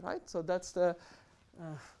singularity, right? So that's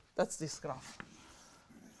this graph.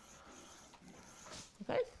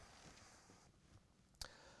 Okay.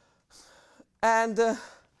 And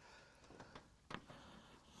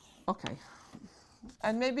okay.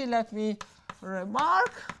 And maybe let me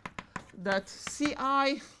remark that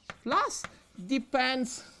Ci plus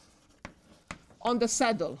depends on the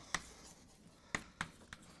saddle.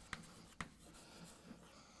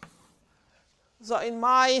 So in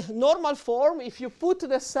my normal form, if you put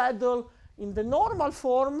the saddle in the normal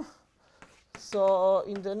form, so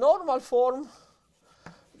in the normal form,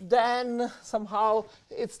 then somehow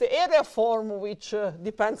it's the area form which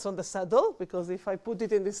depends on the saddle, because if I put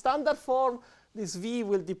it in the standard form, this V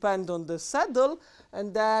will depend on the saddle,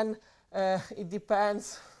 and then it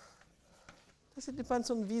depends, it depends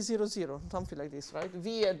on V00, something like this, right?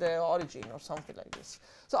 V at the origin or something like this.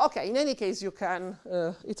 So okay, in any case, you can,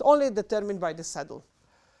 it's only determined by the saddle.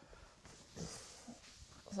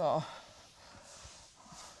 So,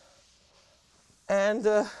 and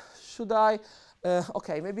should I,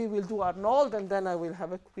 okay, maybe we'll do Arnold and then I will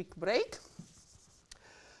have a quick break.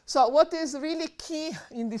 So what is really key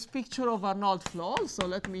in this picture of Arnold flow? So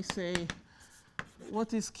let me say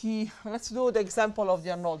what is key. Let's do the example of the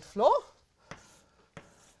Arnold flow.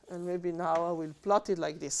 And maybe now I will plot it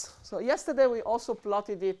like this. So yesterday we also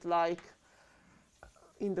plotted it like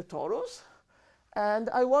in the torus. And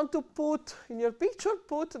I want to put, in your picture,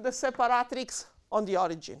 put the separatrix on the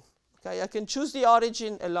origin. Okay, I can choose the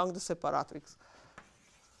origin along the separatrix.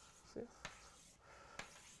 See?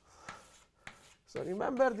 So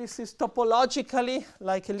remember, this is topologically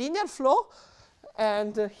like a linear flow.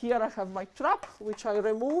 And here I have my trap, which I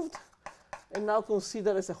removed and now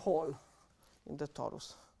consider as a hole in the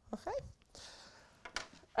torus. Okay?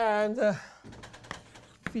 And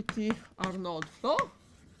Pt Arnold flow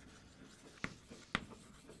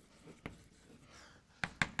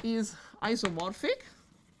is isomorphic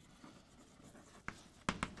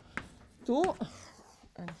to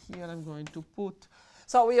And here I'm going to put,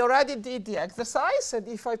 so we already did the exercise, and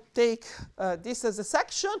if I take this as a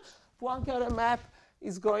section, Poincaré map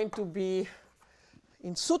is going to be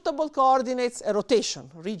in suitable coordinates a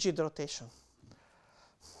rotation, rigid rotation.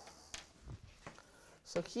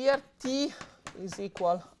 So here T is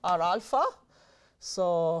equal R alpha.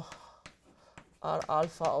 So R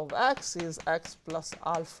alpha of x is x plus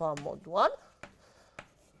alpha mod 1.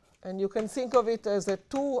 And you can think of it as a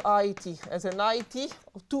 2IT, as an IT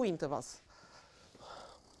of 2 intervals.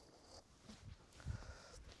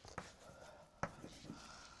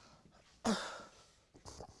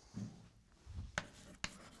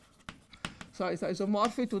 So it's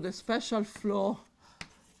isomorphic to the special flow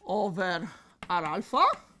over R alpha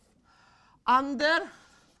under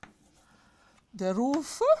the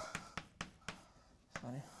roof.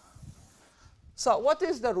 Sorry. So what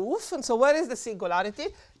is the roof? And so where is the singularity?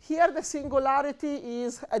 Here the singularity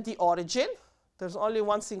is at the origin. There's only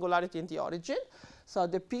one singularity in the origin. So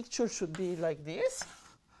the picture should be like this.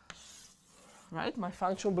 Right? My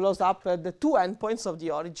function blows up at the 2 endpoints of the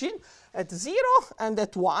origin, at 0 and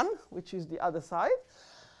at 1, which is the other side.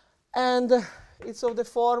 And it's of the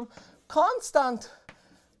form constant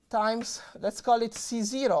times, let's call it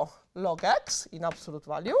C0 log x in absolute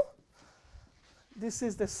value. This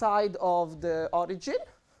is the side of the origin.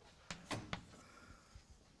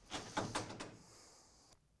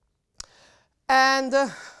 And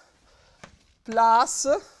plus,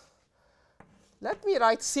 let me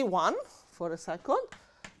write C1 for a second.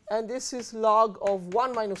 And this is log of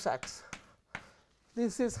 1 minus x.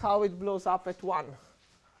 This is how it blows up at 1.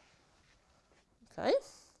 Okay?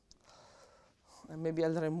 And maybe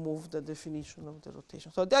I'll remove the definition of the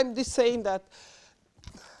rotation. So I'm just saying that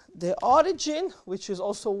the origin, which is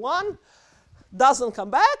also 1, doesn't come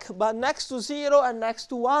back, but next to 0 and next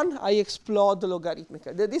to 1, I explode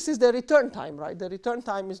logarithmically. This is the return time, right? The return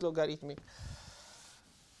time is logarithmic.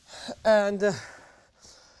 And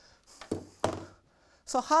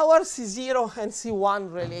so how are C0 and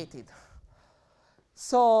C1 related?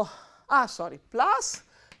 So, plus,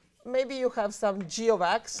 maybe you have some g of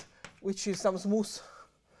x, which is some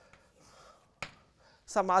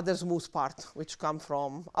other smooth part, which come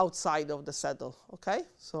from outside of the saddle, okay?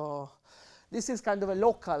 So this is kind of a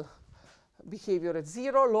local behavior at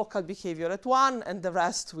 0, local behavior at 1, and the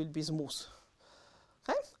rest will be smooth,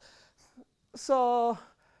 okay? So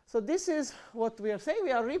this is what we are saying.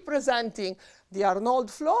 We are representing the Arnold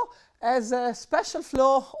flow as a special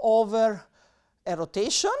flow over a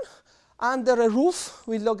rotation under a roof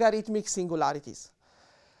with logarithmic singularities.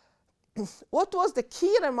 What was the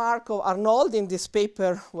key remark of Arnold in this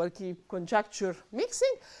paper where he conjectured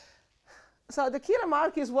mixing? So the key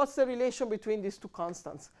remark is, what's the relation between these two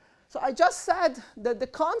constants? So I just said that the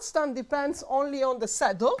constant depends only on the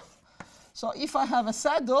saddle. So if I have a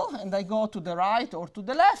saddle and I go to the right or to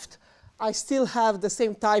the left, I still have the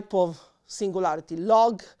same type of singularity,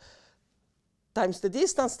 log times the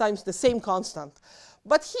distance times the same constant.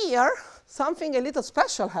 But here, something a little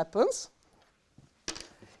special happens.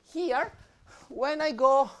 Here, when I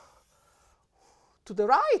go to the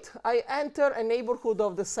right, I enter a neighborhood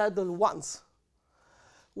of the saddle once.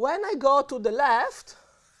 When I go to the left,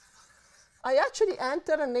 I actually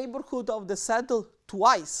enter a neighborhood of the saddle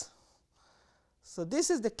twice. So this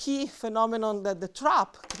is the key phenomenon that the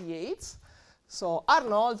trap creates. So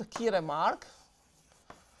Arnold, key remark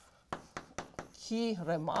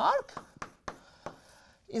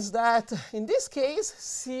is that in this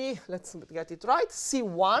case, let's get it right,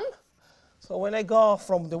 C1. So when I go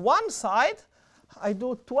from the one side, I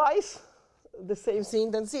do twice the same thing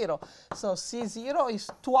than 0. So C0 is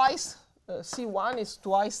twice, C1 is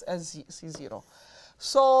twice as C0.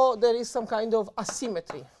 So there is some kind of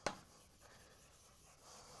asymmetry.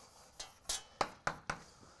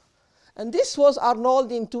 And this was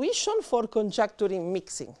Arnold's intuition for conjecturing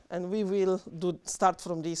mixing. And we will start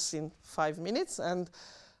from this in 5 minutes. And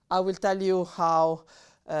I will tell you how,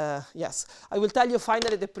 I will tell you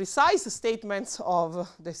finally the precise statements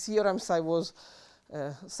of the theorems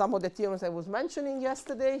some of the theorems I was mentioning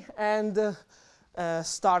yesterday, and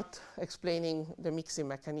start explaining the mixing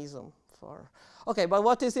mechanism. Okay, but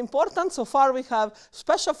what is important, so far we have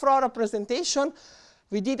special flow representation.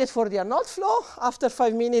 We did it for the Arnold flow. After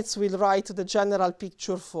 5 minutes, we'll write the general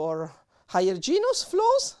picture for higher genus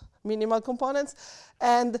flows, minimal components.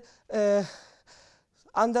 And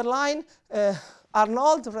underline,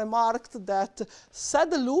 Arnold remarked that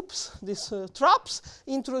saddle loops, these traps,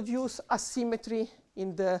 introduce asymmetry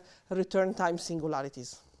in the return time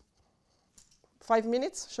singularities. 5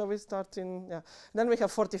 minutes? Shall we start in? Yeah. Then we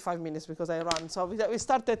have 45 minutes because I run. So we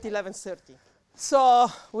start at 11:30.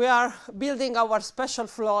 So we are building our special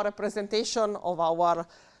flow representation of our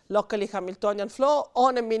locally Hamiltonian flow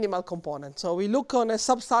on a minimal component. So we look on a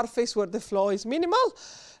subsurface where the flow is minimal,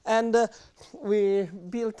 and we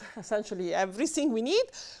built essentially everything we need.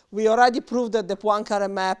 We already proved that the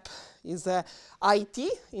Poincaré map is IT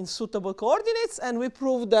in suitable coordinates, and we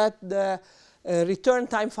proved that the return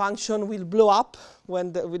time function will blow up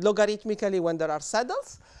when logarithmically when there are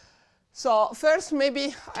saddles. So first,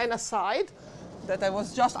 maybe an aside that I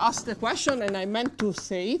was just asked a question and I meant to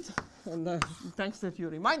say it, and thanks that you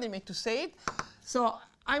reminded me to say it. So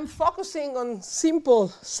I'm focusing on simple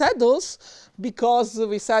saddles because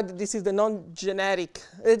we said this is the non-generic,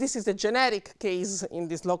 this is the generic case in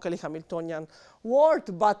this locally Hamiltonian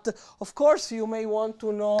world. But of course, you may want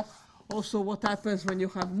to know also what happens when you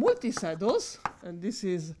have multi-saddles. And this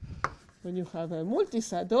is when you have a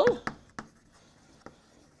multi-saddle.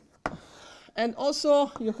 And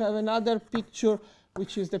also, you have another picture,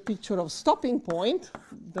 which is the picture of stopping point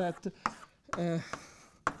that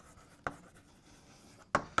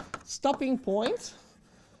stopping points.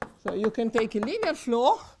 So you can take a linear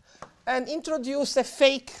flow and introduce a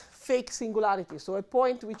fake singularity, so a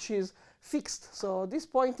point which is fixed. So this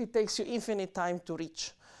point, it takes you infinite time to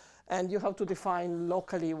reach. And you have to define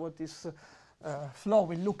locally what this flow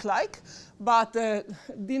will look like. But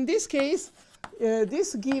in this case,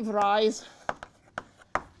 this gives rise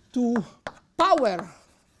to power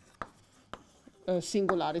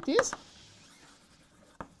singularities.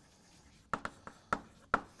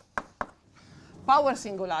 Power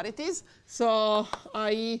singularities. So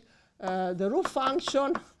i.e. The roof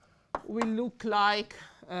function will look like,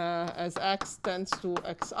 as x tends to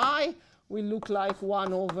xi, will look like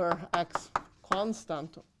 1 over x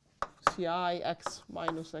constant, ci x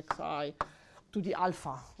minus xi to the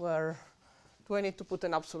alpha, where do I need to put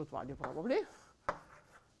an absolute value probably,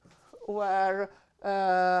 where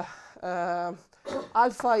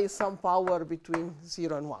alpha is some power between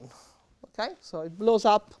 0 and 1. Okay, so it blows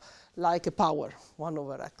up like a power, 1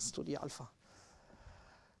 over x to the alpha.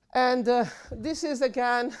 And this is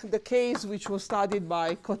again the case which was studied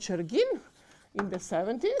by Kochergin in the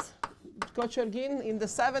 70s. Kochergin in the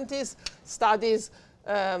 70s studies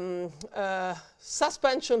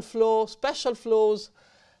suspension flow, special flows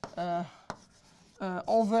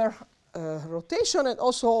over rotation and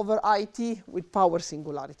also over IT with power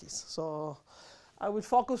singularities. So I will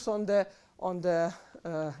focus on the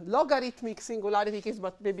logarithmic singularity case,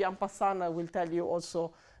 but maybe en passant I will tell you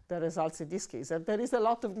also the results in this case. And there is a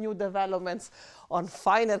lot of new developments on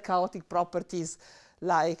finer chaotic properties,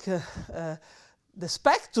 like the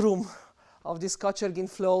spectrum of these Kochergin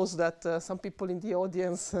flows that some people in the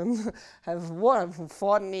audience have worked,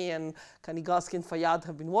 Forni and Kanigoski and Fayad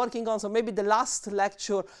have been working on. So maybe the last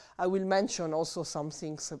lecture I will mention also some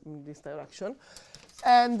things in this direction.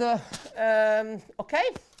 And okay,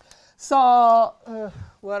 so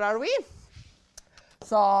where are we?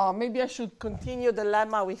 So maybe I should continue the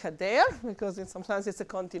lemma we had there, because in some sense it's a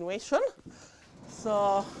continuation.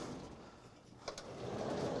 So,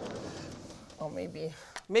 or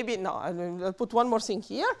maybe no, I'll put one more thing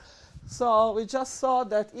here. So we just saw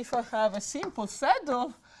that if I have a simple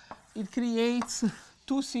saddle, it creates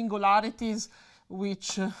two singularities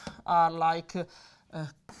which are like,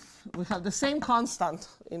 we have the same constant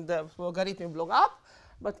in the logarithmic blow up.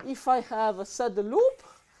 But if I have a saddle loop,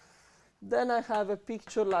 then I have a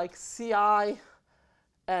picture like Ci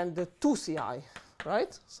and 2Ci,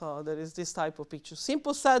 right? So there is this type of picture.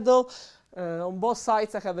 Simple saddle. On both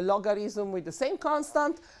sides, I have a logarithm with the same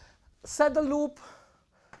constant. Saddle loop.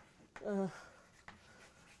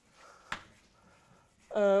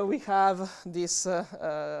 We have this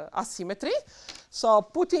asymmetry. So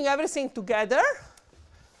putting everything together,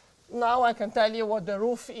 now I can tell you what the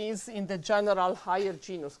roof is in the general higher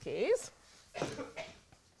genus case.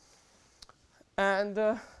 And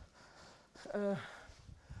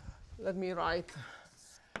let me write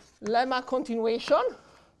lemma continuation.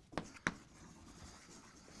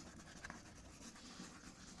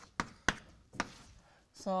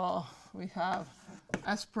 So we have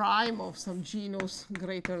S prime of some genus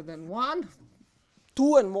greater than 1.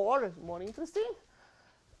 2 and more is more interesting.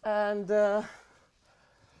 And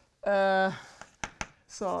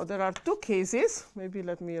so there are two cases. Maybe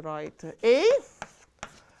let me write A.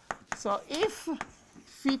 So if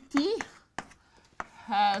phi t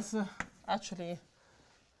has actually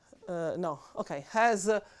no, okay, has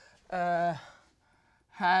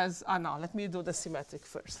no, let me do the symmetric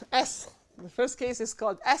first. S, the first case is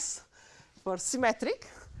called S for symmetric,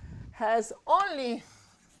 has only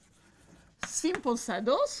simple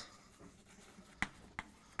saddles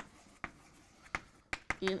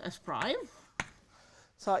in S prime.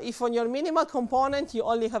 So if on your minimal component you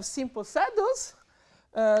only have simple saddles,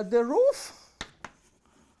 the roof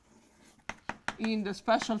in the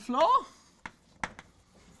special flow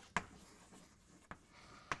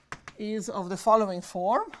is of the following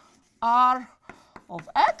form. R of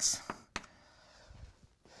x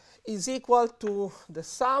is equal to the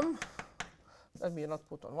sum, let me not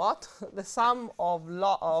put on what, the sum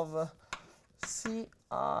of Ci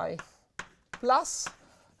plus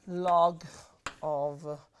log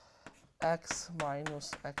of x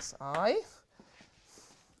minus xi.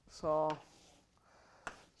 So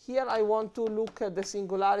here I want to look at the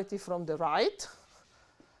singularity from the right.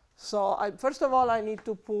 So first of all, I need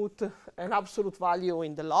to put an absolute value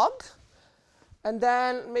in the log. And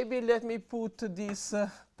then maybe let me put this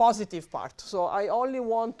positive part. So I only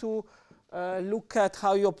want to look at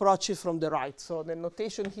how you approach it from the right. So the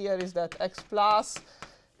notation here is that x plus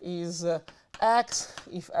is x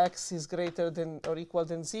if x is greater than or equal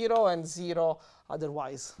than 0 and 0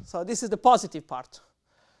 otherwise. So this is the positive part.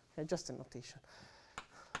 Okay, just a notation.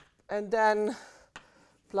 And then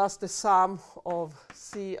plus the sum of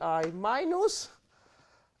Ci minus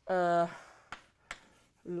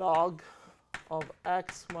log of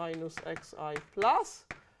x minus xi plus.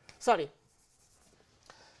 Sorry.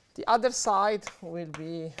 The other side will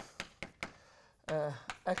be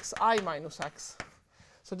xi minus x.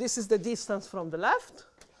 So this is the distance from the left.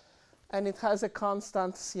 And it has a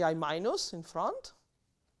constant Ci minus in front.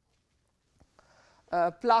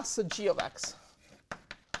 Plus g of x,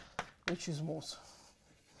 which is smooth.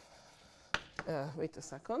 Wait a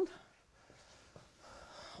second.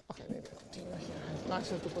 Okay, maybe I'll continue here. It's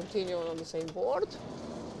nicer to continue on the same board.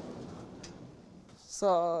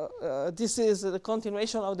 So this is the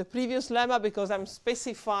continuation of the previous lemma because I'm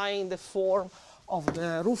specifying the form of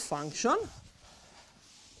the roof function.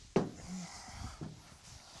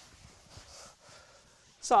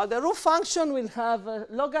 So the roof function will have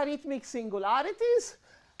logarithmic singularities,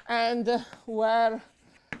 and where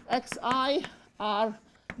xi are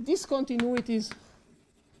discontinuities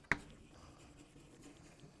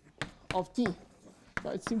of t. So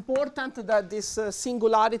it's important that these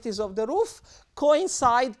singularities of the roof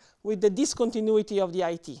coincide with the discontinuity of the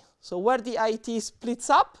IT. So where the IT splits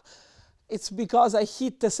up, it's because I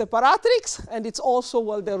hit the separatrix, and it's also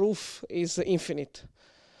where the roof is infinite.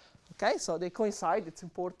 Okay, so they coincide. It's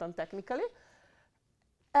important technically.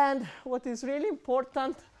 And what is really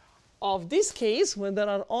important of this case, when there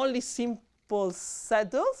are only simple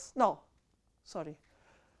saddles, no, sorry.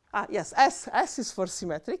 Yes, S is for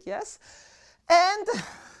symmetric, yes. And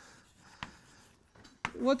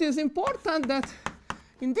what is important that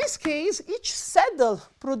in this case, each saddle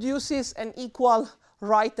produces an equal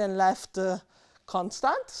right and left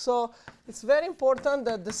constant. So it's very important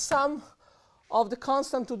that the sum of the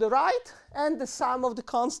constant to the right and the sum of the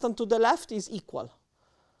constant to the left is equal.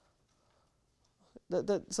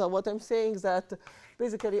 So what I'm saying is that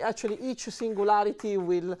basically actually each singularity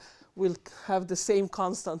will have the same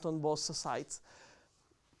constant on both sides.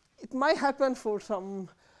 It might happen for some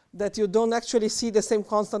that you don't actually see the same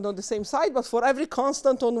constant on the same side, but for every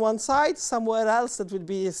constant on one side, somewhere else that will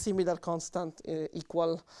be a similar constant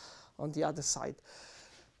equal on the other side.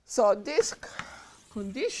 So this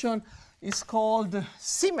condition is called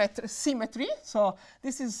symmetry. So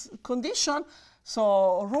this is condition.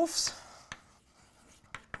 So roofs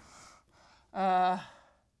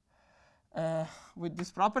with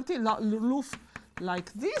this property, roof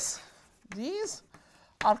like this, these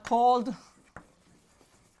are called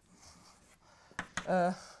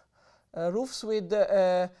roofs with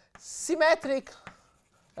symmetric,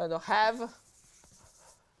 have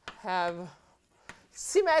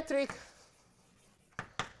symmetric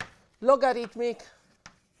logarithmic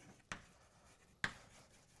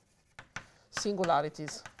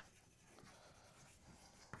singularities.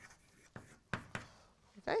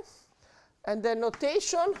 Okay, and the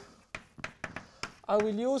notation I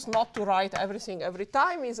will use not to write everything every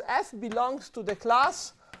time is f belongs to the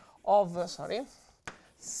class of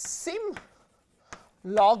sim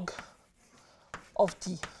log of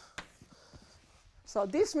t. So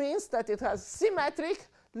this means that it has symmetric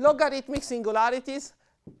logarithmic singularities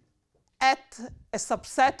at a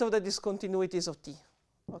subset of the discontinuities of t.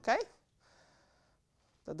 Okay?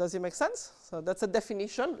 Does it make sense? So that's a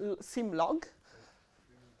definition, sim log.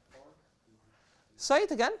 Say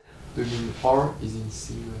it again. The mean R is in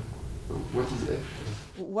sim. What is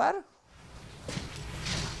f? Where?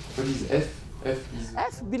 What is f?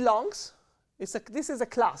 F belongs. This is a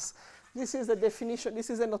class. This is the definition.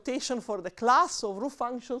 This is a notation for the class of roof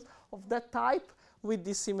functions of that type with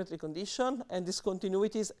this symmetry condition and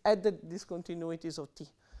discontinuities at the discontinuities of t.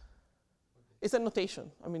 It's a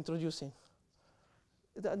notation I'm introducing.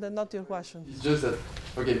 That's not your question. It's just that,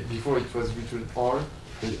 okay, before it was written R,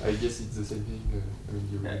 I guess it's the same thing. I mean,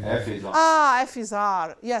 you F is R. Ah, F is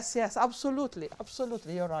R. Yes, yes, absolutely.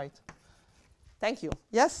 Absolutely, you're right. Thank you.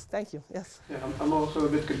 Yes, thank you. Yes. Yeah, I'm also a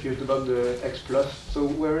bit confused about the x plus. So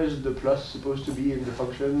where is the plus supposed to be in the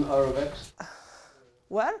function R of x?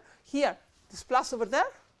 Where? Here. This plus over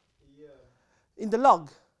there? Yeah. In the log.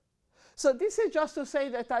 So this is just to say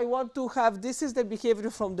that I want to have, this is the behavior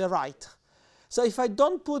from the right. So if I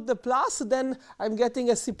don't put the plus, then I'm getting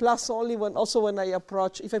a C plus only when, also when I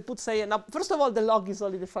approach, if I put, say, first of all, the log is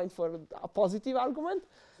only defined for a positive argument.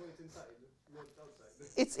 So it's inside, not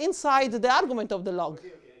outside. It's inside the argument of the log. Okay,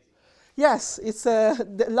 I see. Yes, it's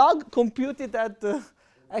the log computed at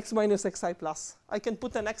x minus xi plus. I can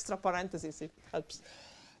put an extra parenthesis if it helps.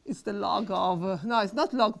 It's the log of, no, it's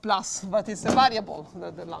not log plus, but it's a variable,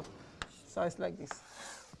 the log. So it's like this.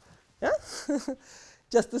 Yeah?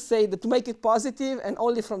 Just to say that to make it positive and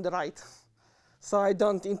only from the right. So I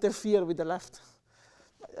don't interfere with the left.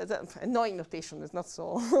 Annoying notation is not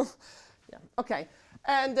so. Yeah. Okay.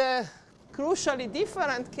 And crucially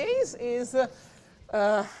different case is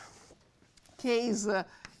case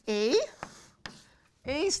A.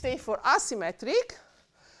 A stands for asymmetric.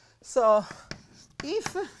 So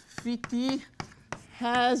if Vt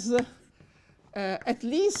has at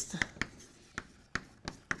least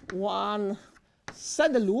one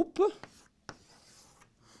saddle loop,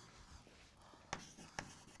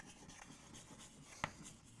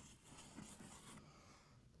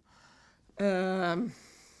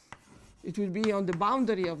 it will be on the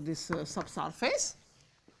boundary of this subsurface.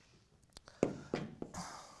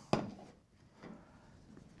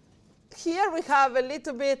 Here we have a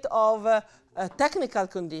little bit of a technical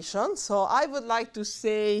condition. So I would like to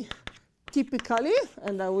say typically,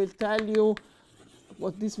 and I will tell you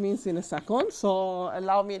what this means in a second. So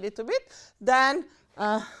allow me a little bit. Then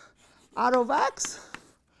R of x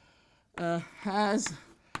has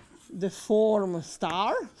the form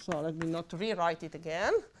star. So let me not rewrite it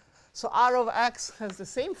again. So R of x has the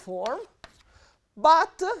same form,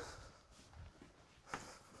 but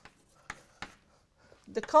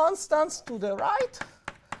the constants to the right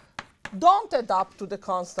don't add up to the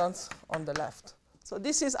constants on the left. So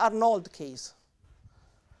this is Arnold case.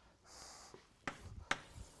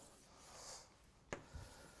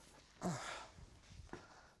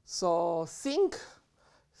 So think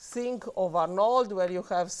of Arnold where you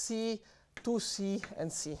have C, 2C,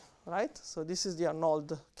 and C, right? So this is the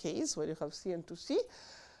Arnold case where you have C and 2C.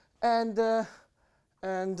 And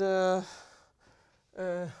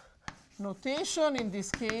notation in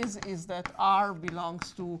this case is that R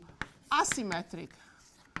belongs to asymmetric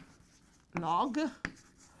log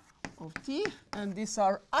of T, and these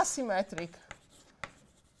are asymmetric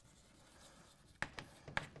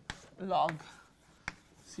log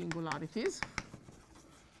singularities.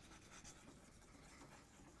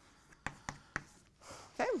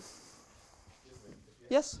 Okay.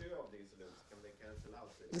 Yes? Two of these loops, can they cancel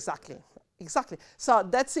out? Exactly. Exactly. So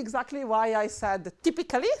that's exactly why I said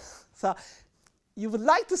typically. So you would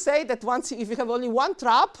like to say that once, if you have only one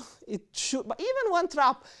trap, it should, but even one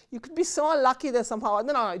trap, you could be so unlucky that somehow,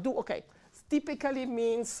 no, I do, okay. Typically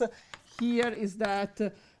means here is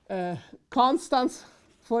that constants,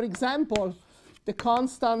 for example, the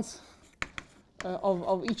constants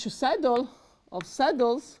of each saddle, of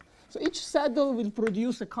saddles. So each saddle will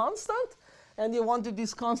produce a constant, and you wanted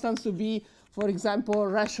these constants to be, for example,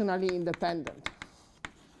 rationally independent.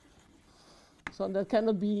 So there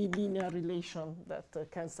cannot be linear relation that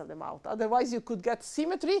cancel them out. Otherwise, you could get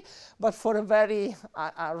symmetry, but for a very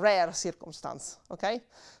rare circumstance. Okay,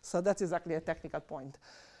 so that's exactly a technical point.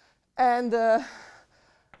 And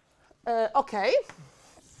okay.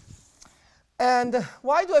 And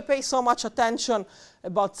why do I pay so much attention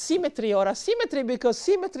about symmetry or asymmetry? Because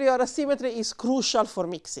symmetry or asymmetry is crucial for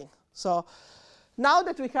mixing. So now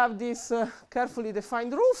that we have these carefully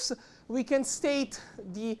defined roofs, we can state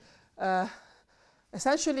the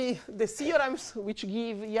essentially the theorems which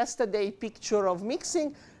give yesterday picture of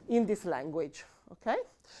mixing in this language. Okay,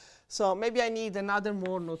 so maybe I need another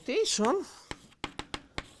more notation.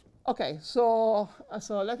 Okay, so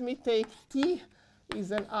let me take T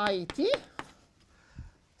is an IET.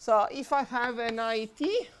 So if I have an IET,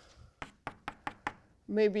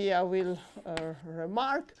 maybe I will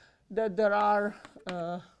remark that there are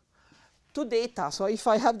two data. So if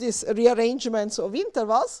I have these rearrangements of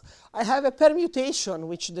intervals, I have a permutation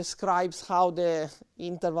which describes how the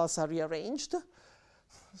intervals are rearranged.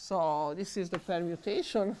 So this is the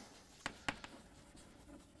permutation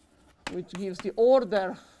which gives the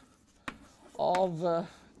order of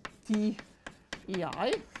T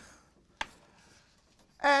EI.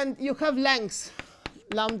 And you have lengths.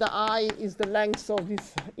 Lambda I is the length of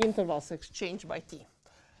these intervals exchanged by t.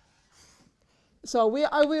 So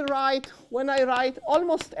I will write, when I write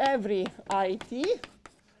almost every IT,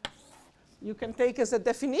 you can take as a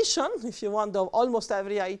definition, if you want, of almost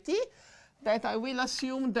every IT, that I will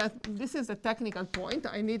assume that this is a technical point.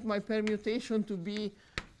 I need my permutation to be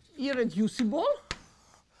irreducible.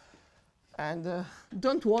 And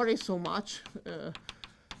don't worry so much.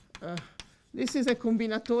 This is a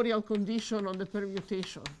combinatorial condition on the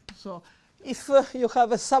permutation. So if you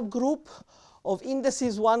have a subgroup of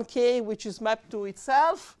indices 1k, which is mapped to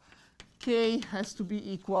itself, k has to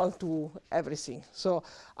be equal to everything. So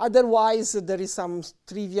otherwise, there is some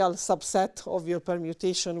trivial subset of your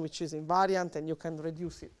permutation, which is invariant, and you can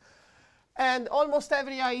reduce it. And almost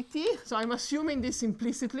every IT, so I'm assuming this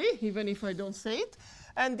implicitly, even if I don't say it.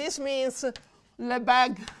 And this means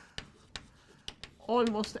Lebesgue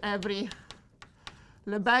almost every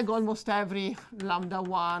lambda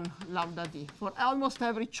 1, lambda d, for almost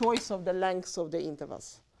every choice of the lengths of the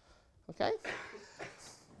intervals. Okay?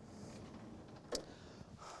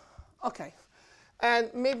 Okay.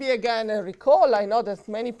 And maybe again, recall, I know that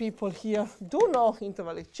many people here do know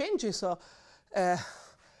interval exchanges.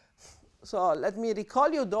 So let me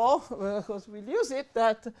recall you, though, because we'll use it,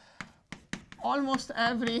 that almost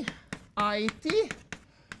every IT,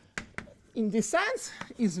 in this sense,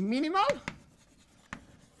 is minimal,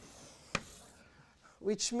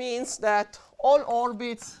 which means that all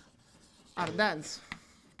orbits are dense.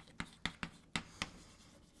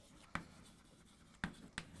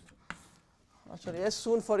 Actually, as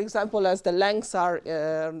soon, for example, as the lengths are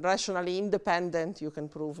rationally independent, you can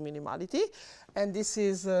prove minimality. And this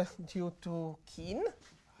is due to Keen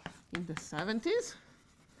in the 70s.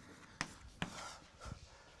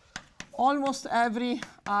 Almost every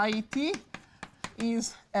IT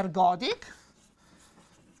is ergodic,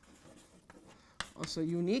 also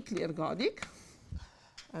uniquely ergodic.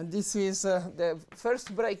 And this is the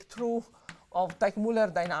first breakthrough of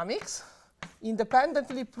Teichmuller dynamics,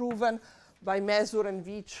 independently proven by Mesur and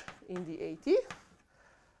Veech in the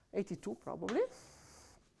 82 probably.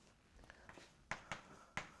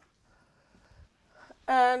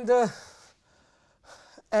 And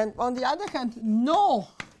on the other hand, no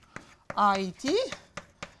IT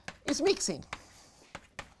is mixing.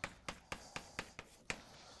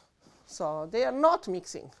 So they are not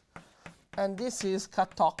mixing. And this is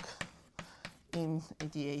Katok in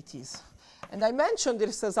the 80s. And I mentioned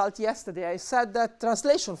this result yesterday. I said that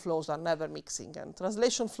translation flows are never mixing. And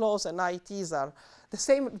translation flows and ITs are the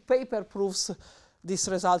same paper proves this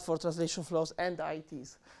result for translation flows and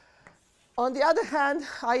ITs. On the other hand,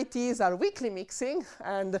 ITs are weakly mixing.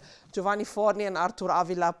 And Giovanni Forni and Arthur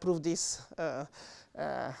Avila proved this 10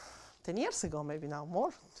 years ago, maybe now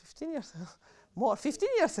more, 15 years ago. More, 15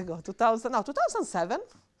 years ago, 2007.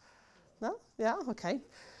 No? Yeah, OK.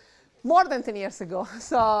 More than 10 years ago.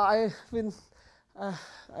 So I'm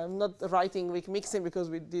not writing weak mixing because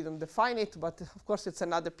we didn't define it, but of course it's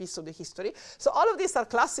another piece of the history. So all of these are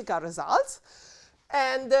classical results.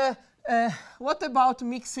 And what about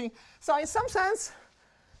mixing? So in some sense,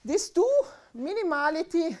 these two,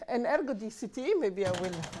 minimality and ergodicity, maybe I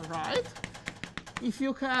will write. If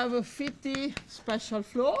you have a phi special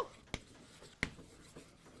flow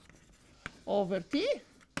over T,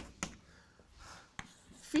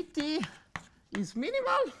 phi t is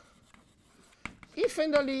minimal if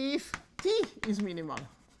and only if t is minimal.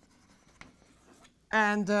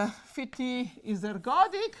 And phi t is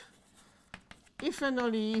ergodic if and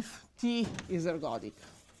only if t is ergodic.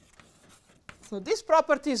 So these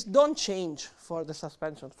properties don't change for the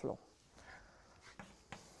suspension flow.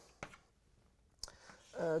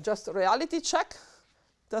 Just a reality check.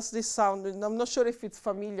 Does this sound? I'm not sure if it's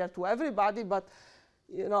familiar to everybody, but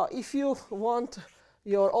you know, if you want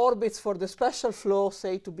your orbits for the special flow,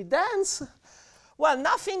 say, to be dense, well,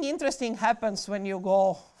 nothing interesting happens when you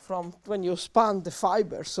go from when you span the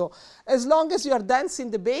fiber. So as long as you are dense in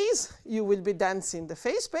the base, you will be dense in the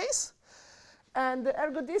phase space. And the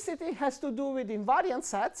ergodicity has to do with invariant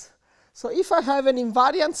sets. So if I have an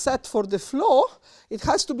invariant set for the flow, it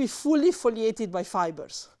has to be fully foliated by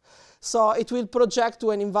fibers. So it will project to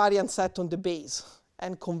an invariant set on the base,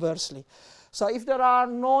 and conversely. So if there are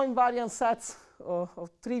no invariant sets of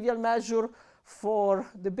trivial measure for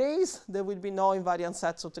the base, there will be no invariant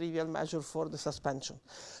sets of trivial measure for the suspension.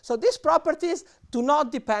 So these properties do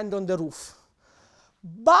not depend on the roof.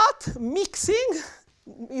 But mixing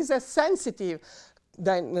is a sensitive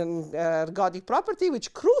ergodic property,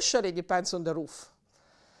 which crucially depends on the roof.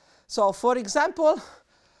 So for example,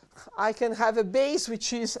 I can have a base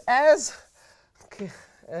which is as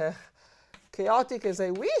chaotic as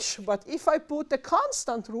I wish, but if I put a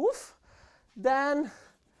constant roof, then,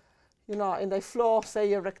 you know, and I flow,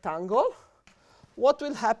 say, a rectangle, what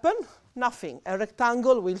will happen? Nothing. A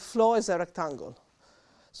rectangle will flow as a rectangle.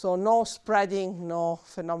 So no spreading, no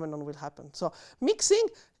phenomenon will happen. So mixing,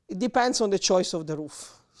 it depends on the choice of the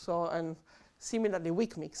roof. So, and similarly,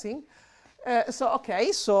 weak mixing.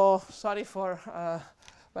 Okay, so sorry for,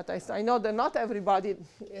 but I know that not everybody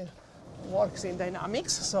works in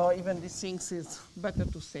dynamics, so even these things is better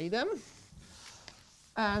to say them.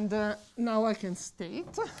 And now I can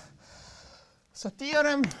state. So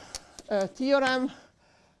theorem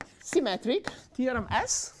symmetric, theorem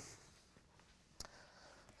S.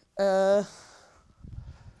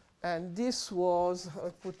 And this was,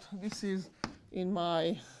 this is in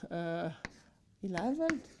my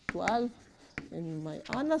 11, 12, in my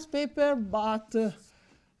Anna's paper, but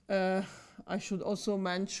I should also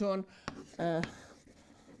mention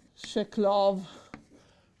Sheklov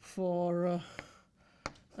for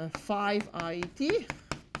 5 IET,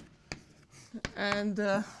 and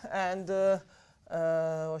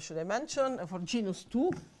what should I mention? For genus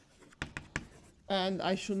 2, and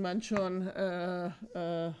I should mention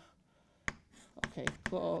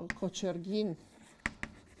Kochergin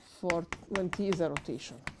for when T is a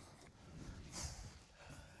rotation.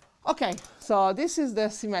 Okay, so this is the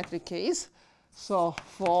symmetric case. So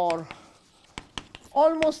for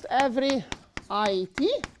almost every IET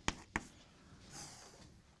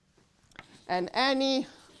and any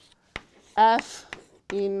f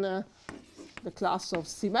in the class of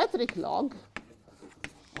symmetric log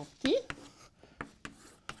of T,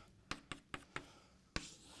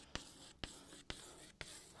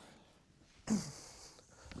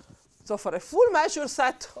 so for a full measure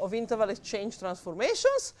set of interval exchange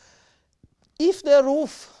transformations, if the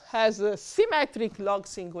roof has symmetric log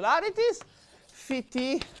singularities, phi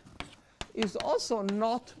T is also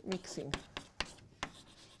not mixing.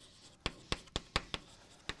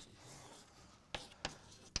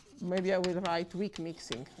 Maybe I will write weak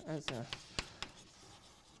mixing as a,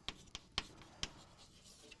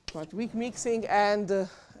 but weak mixing and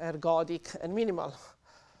ergodic and minimal.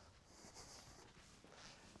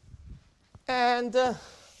 And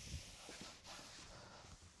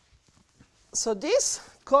so this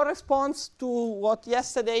corresponds to what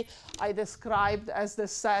yesterday I described as the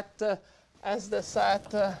set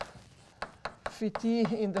phi T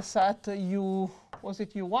in the set U. Was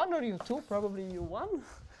it U1 or U2? Probably U1.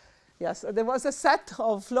 Yes, there was a set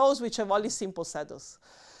of flows which have only simple saddles.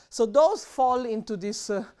 So those fall into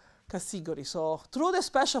this category. So through the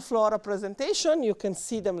special flow representation, you can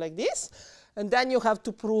see them like this. And then you have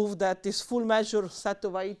to prove that this full measure set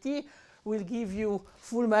of IET will give you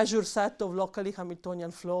full measure set of locally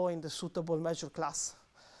Hamiltonian flow in the suitable measure class.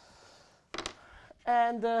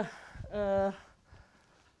 And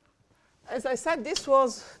as I said, this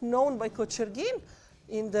was known by Kochergin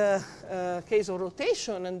in the case of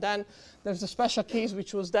rotation, and then there's a special case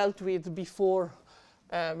which was dealt with before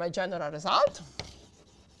my general result.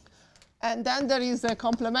 And then there is a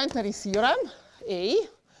complementary theorem, A,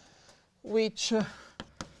 which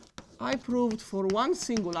I proved for one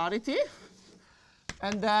singularity,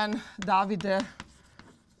 and then Davide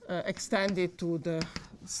extended to the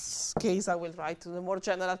case I will write, to the more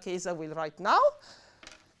general case I will write now.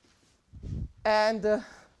 And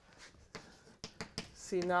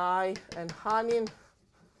Sinai and Hanin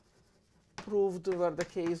proved were the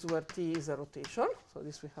case where T is a rotation. So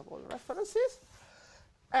this we have all references.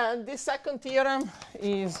 And this second theorem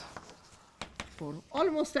is for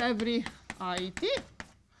almost every IET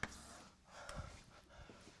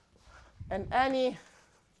and any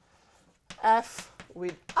f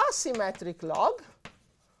with asymmetric log.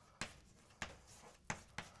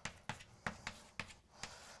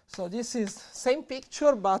 So this is same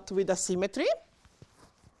picture but with asymmetry.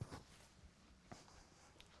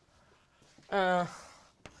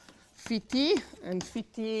 Phi T, and phi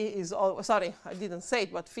T is always, sorry, I didn't say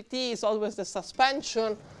it, but phi T is always the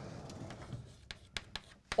suspension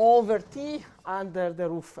over T under the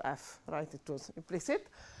roof F, right? It was implicit.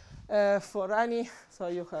 For any, so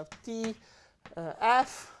you have T,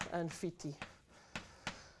 F, and phi T.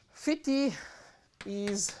 Phi T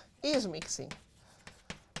is mixing.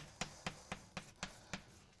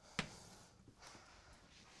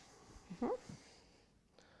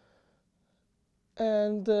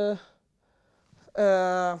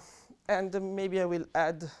 And maybe I will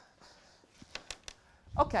add.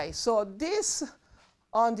 Okay, so this,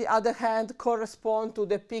 on the other hand, corresponds to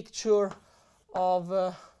the picture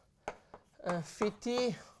of phi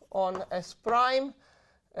T on S prime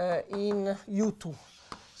in U2.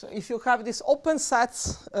 So if you have these open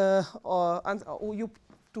sets and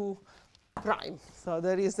U2 prime, so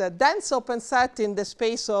there is a dense open set in the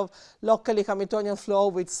space of locally Hamiltonian flow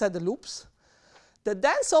with said loops. The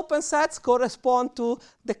dense open sets correspond to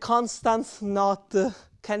the constants not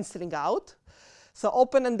cancelling out. So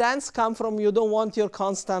open and dense come from you don't want your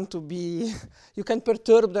constant to be, you can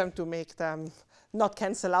perturb them to make them not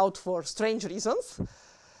cancel out for strange reasons.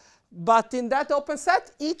 But in that open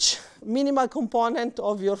set, each minimal component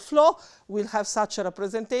of your flow will have such a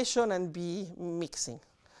representation and be mixing.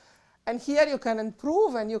 And here you can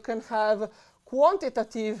improve and you can have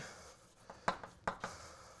quantitatively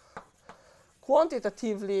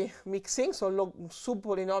mixing, so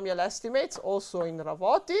subpolynomial estimates also in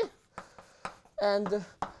Ravoti. And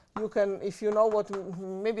you can, if you know what,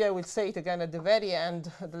 maybe I will say it again at the very end,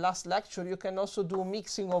 the last lecture, you can also do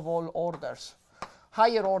mixing of all orders,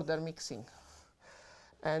 higher order mixing.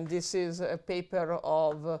 And this is a paper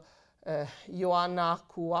of Joanna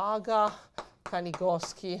Kuaga,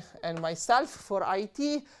 Kanigowski, and myself for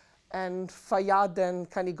IT, and Fayyad and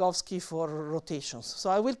Kanigowski for rotations. So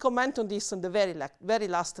I will comment on this in the very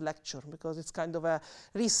last lecture, because it's kind of a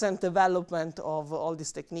recent development of all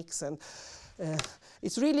these techniques. And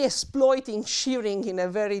it's really exploiting shearing in a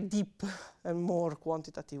very deep and more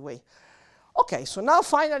quantitative way. OK, so now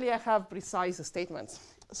finally I have precise statements.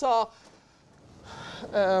 So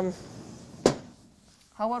how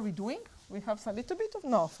are we doing? We have a little bit of,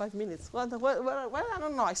 no, 5 minutes. Well, I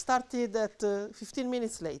don't know. I started at 15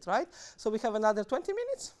 minutes late, right? So we have another 20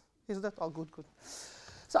 minutes? Is that? Oh, good, good.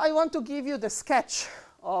 So I want to give you the sketch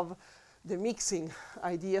of the mixing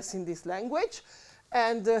ideas in this language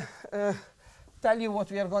and tell you what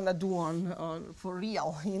we are going to do for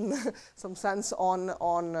real in some sense in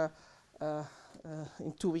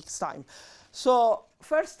 2 weeks' time. So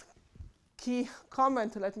first key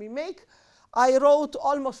comment let me make. I wrote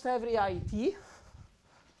almost every IT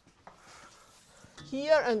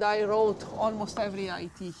here, and I wrote almost every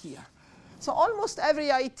IT here. So almost every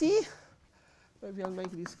IT, maybe I'll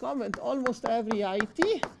make this comment, almost every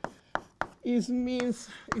IT means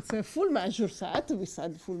it's a full measure set. We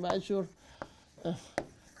said full measure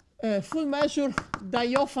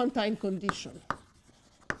Diophantine condition.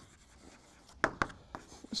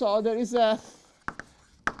 So there is a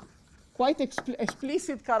quite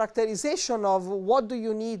explicit characterization of what do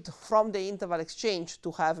you need from the interval exchange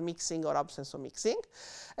to have mixing or absence of mixing.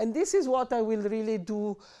 And this is what I will really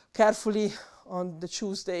do carefully on the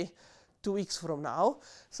Tuesday 2 weeks from now.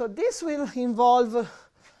 So this will involve,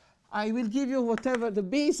 I will give you whatever the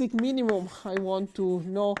basic minimum I want to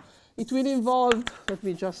know. It will involve, let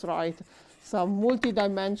me just write, some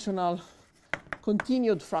multidimensional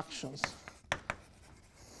continued fractions.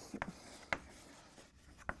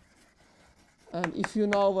 And if you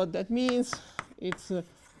know what that means, it's a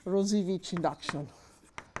Rauzy-Veech induction.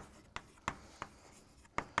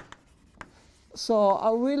 So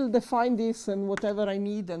I will define this and whatever I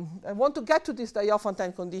need. And I want to get to this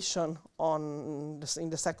Diophantine condition in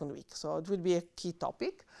the second week. So it will be a key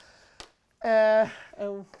topic. And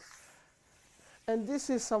this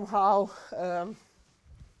is somehow,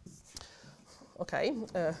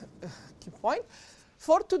 key point.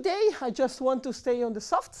 For today, I just want to stay on the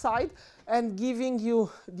soft side and giving you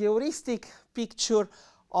the heuristic picture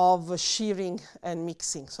of shearing and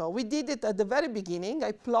mixing. So we did it at the very beginning.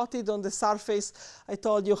 I plotted on the surface. I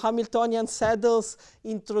told you Hamiltonian saddles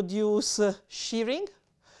introduce shearing,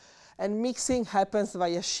 and mixing happens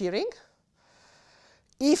via shearing,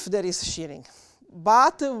 if there is shearing.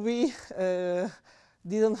 But we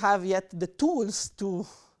didn't have yet the tools to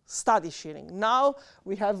study shearing. Now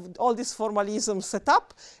we have all this formalism set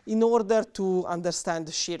up in order to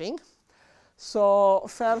understand shearing. So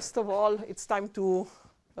first of all, it's time to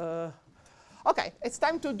it's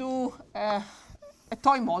time to do a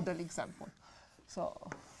toy model example. So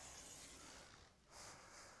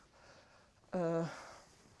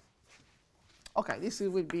this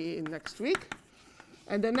will be next week,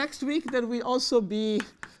 and the next week there will also be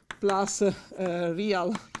plus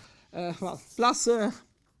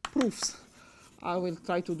proofs. I will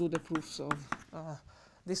try to do the proofs of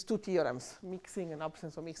these two theorems, mixing and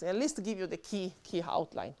absence of mixing, at least to give you the key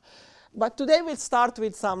outline. But today we'll start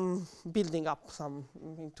with some building up, some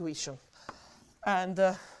intuition. And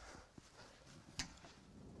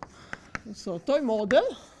so toy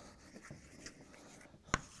model,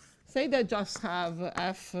 say they just have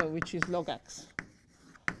f which is log x,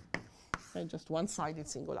 and just one-sided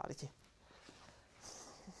singularity.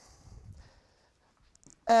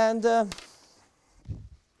 And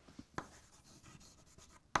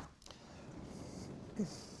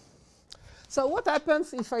so what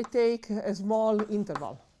happens if I take a small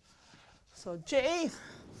interval? So J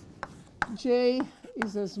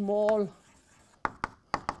is a small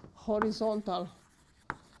horizontal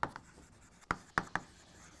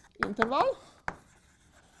interval.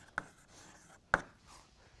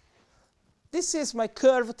 This is my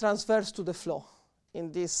curve transverse to the flow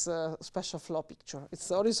in this special flow picture. It's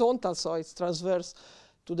horizontal, so it's transverse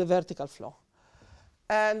to the vertical flow.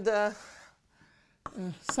 And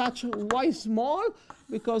such y small,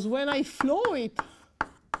 because when I flow it,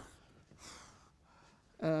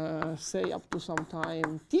 say up to some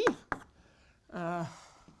time t,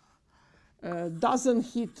 doesn't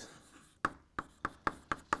hit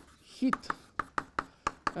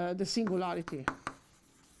the singularity.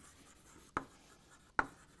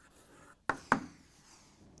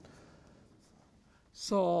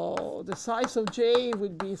 So the size of J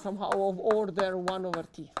would be somehow of order 1 over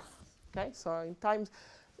t. Okay, so in times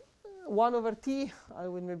 1 over t, I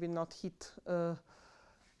will maybe not hit.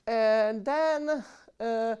 And then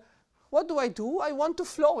what do? I want to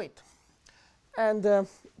flow it. And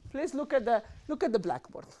please look at the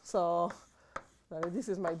blackboard. So this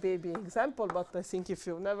is my baby example, but I think if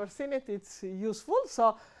you've never seen it, it's useful.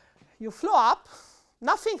 So you flow up,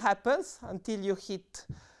 nothing happens until you hit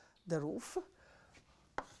the roof.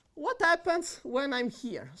 What happens when I'm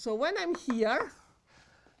here? So when I'm here,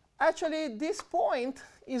 actually this point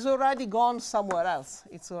is already gone somewhere else.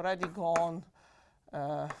 It's already gone,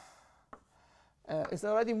 it's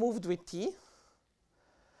already moved with t.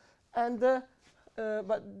 And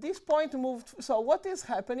but this point moved, so what is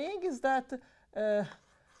happening is that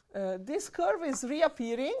this curve is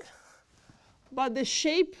reappearing, but the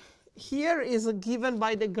shape here is given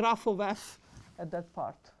by the graph of f at that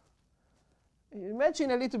part.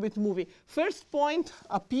 Imagine a little bit moving. First point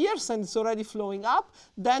appears and it's already flowing up.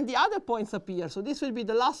 Then the other points appear. So this will be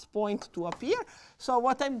the last point to appear. So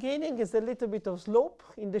what I'm gaining is a little bit of slope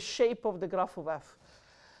in the shape of the graph of f.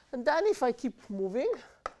 And then if I keep moving,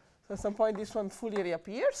 so at some point this one fully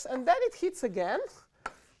reappears. And then it hits again,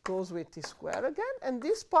 goes with t square again. And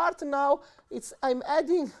this part now, I'm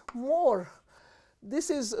adding more. This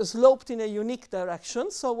is sloped in a unique direction.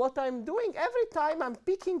 So what I'm doing every time, I'm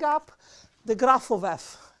picking up the graph of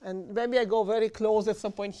f. And maybe I go very close at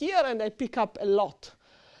some point here, and I pick up a lot.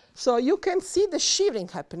 So you can see the shearing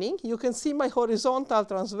happening. You can see my horizontal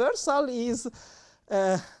transversal is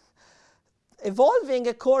evolving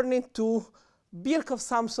according to Birkhoff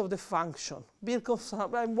sums of the function.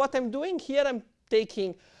 What I'm doing here, I'm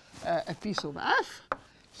taking a piece of f.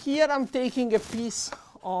 Here I'm taking a piece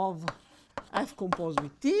of f composed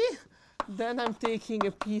with t. Then I'm taking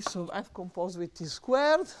a piece of f composed with t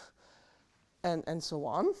squared. And so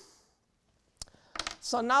on.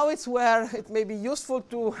 So now it's where it may be useful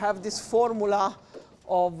to have this formula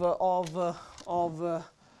of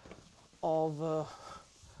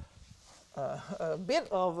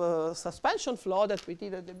suspension flow that we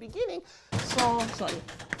did at the beginning. So sorry,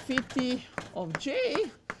 phi of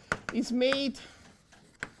j is made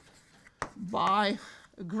by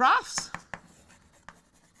graphs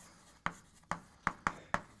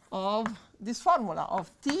of this formula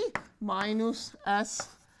of t minus s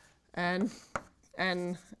n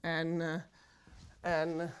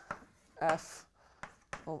f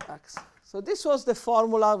of x. So this was the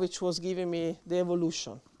formula which was giving me the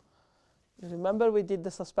evolution. You remember we did the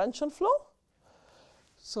suspension flow?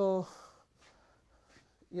 So,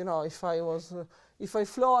 you know, if I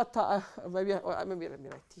flow at maybe let me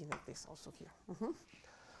write t like this also here.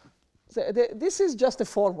 So this is just a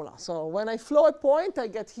formula. So when I flow a point, I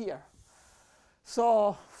get here.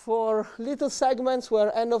 So for little segments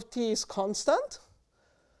where n of t is constant,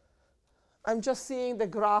 I'm just seeing the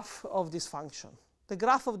graph of this function, the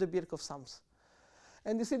graph of the Birkhoff sums.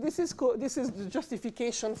 And you see, this is the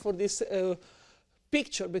justification for this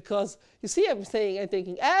picture, because you see I'm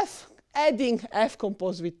taking f, adding f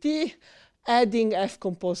composed with t, adding f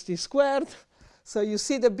composed t squared. So you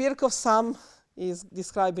see the Birkhoff sum is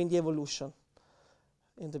describing the evolution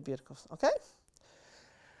in the Birkhoff, okay?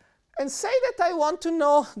 And say that I want to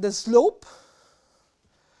know the slope.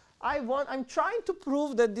 I'm trying to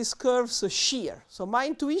prove that these curves shear. So my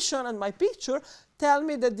intuition and my picture tell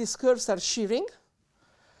me that these curves are shearing.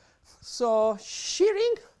 So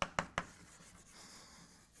shearing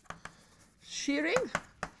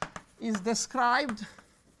is described,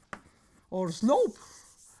 or slope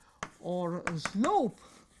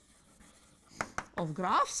of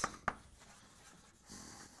graphs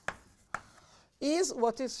is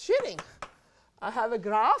what is shearing. I have a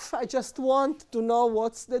graph. I just want to know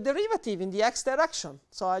what's the derivative in the x direction.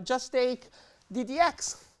 So I just take d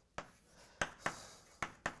dx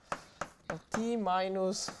of t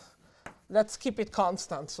minus let's keep it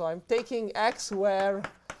constant. So I'm taking x where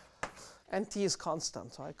nt is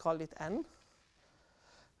constant. So I call it n.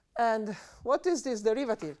 And what is this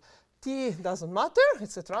derivative? T doesn't matter.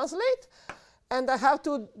 It's a translate. And I have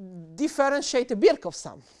to differentiate the Birkhoff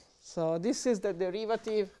sum. So this is the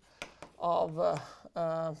derivative of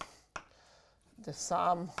the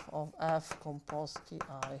sum of f compose ti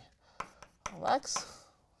of x.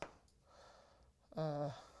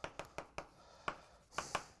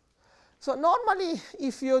 So normally,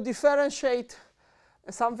 if you differentiate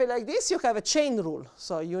something like this, you have a chain rule.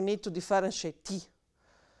 So you need to differentiate t.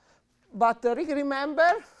 But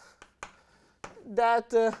remember that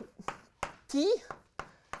t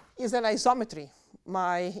is an isometry.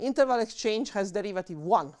 My interval exchange has derivative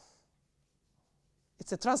 1.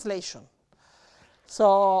 It's a translation. So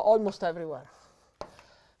almost everywhere.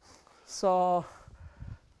 So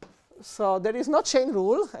there is no chain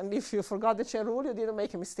rule. And if you forgot the chain rule, you didn't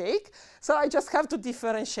make a mistake. So I just have to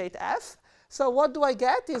differentiate f. So what do I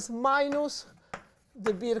get is minus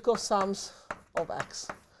the Birkhoff sums of x,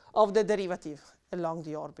 of the derivative along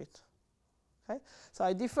the orbit. Okay? So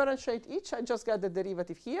I differentiate each. I just get the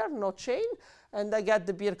derivative here, no chain. And I get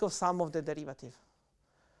the Birkhoff sum of the derivative.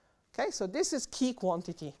 Okay? So this is key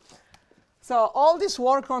quantity. So all this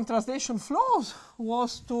work on translation flows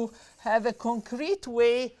was to have a concrete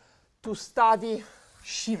way to study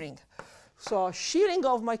shearing. So shearing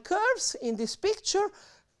of my curves in this picture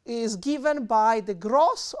is given by the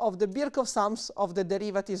gross of the Birkhoff sums of the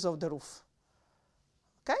derivatives of the roof.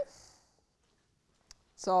 Okay?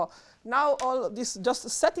 So now all this just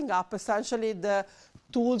setting up essentially the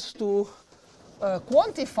tools to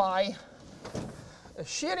quantify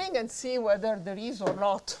shearing and see whether there is or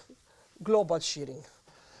not global shearing.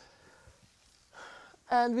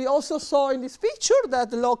 And we also saw in this picture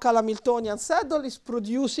that the local Hamiltonian saddle is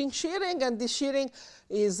producing shearing, and this shearing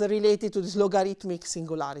is related to these logarithmic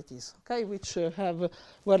singularities, okay, which have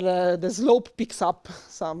where the slope picks up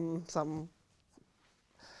some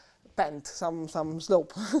bend, some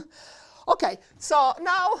slope. Okay, so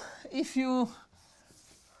now if you,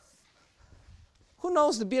 who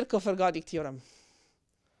knows the Birkhoff ergodic theorem?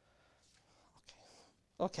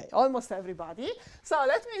 Okay, almost everybody. So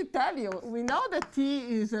let me tell you, we know that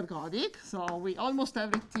T is ergodic. So almost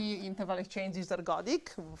every T interval exchange is ergodic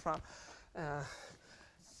from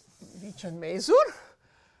Veech and Mazur.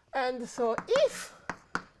 And so if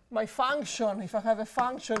my function, if I have a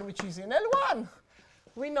function which is in L1,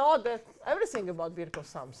 we know that everything about Birkhoff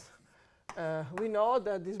sums. We know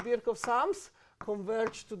that these Birkhoff sums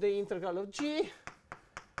converge to the integral of G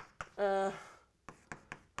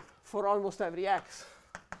for almost every x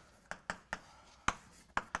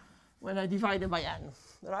when I divide them by n,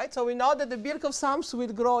 right? So we know that the Birkhoff sums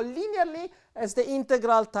will grow linearly as the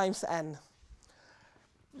integral times n.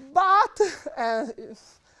 But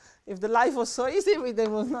if the life was so easy, there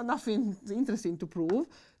was not nothing interesting to prove.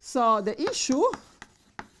 So the issue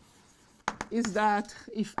is that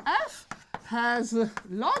if f has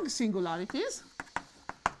log singularities,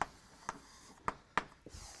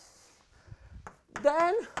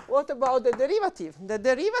 then what about the derivative? The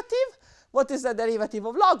derivative, what is the derivative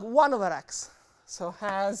of log? 1 over x. So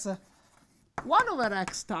has 1 over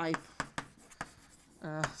x type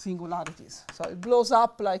singularities. So it blows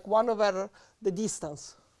up like 1 over the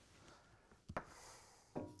distance.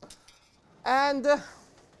 And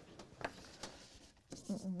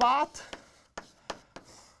but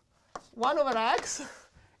 1 over x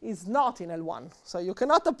is not in L1. So you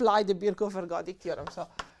cannot apply the Birkhoff ergodic theorem. So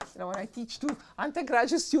when I teach to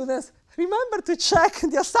undergraduate students, remember to check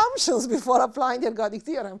the assumptions before applying the ergodic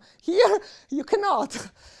theorem. Here, you cannot.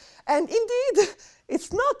 And indeed,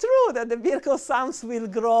 it's not true that the Birkhoff sums will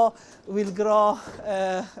grow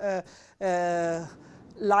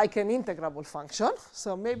like an integrable function.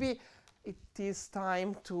 So maybe it is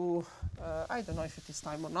time to, I don't know if it is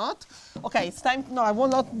time or not. OK, it's time. No, I will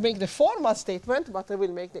not make the formal statement, but I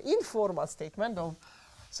will make the informal statement of.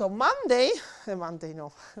 So Monday, no,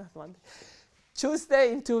 not Monday,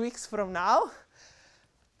 Tuesday in 2 weeks from now.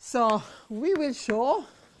 So we will show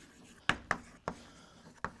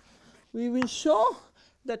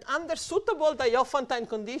that under suitable Diophantine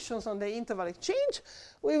conditions on the interval exchange,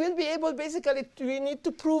 we will be able basically we need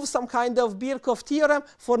to prove some kind of Birkhoff theorem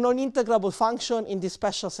for non-integrable function in this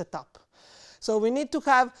special setup. So we need to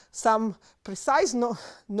have some precise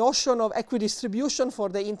notion of equidistribution for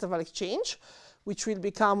the interval exchange, which will be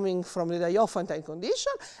coming from the Diophantine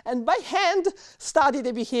condition, and by hand study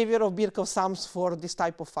the behavior of Birkhoff sums for this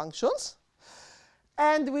type of functions.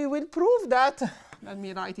 And we will prove that, let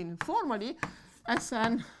me write it informally,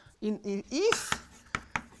 Sn if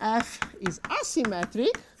f is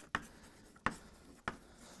asymmetric,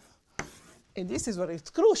 and this is where it's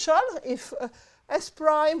crucial, if S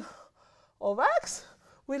prime of x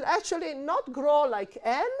will actually not grow like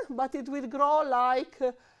n, but it will grow like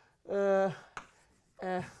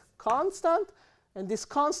a constant, and this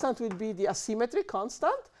constant will be the asymmetry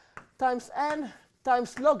constant times n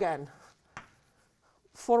times log n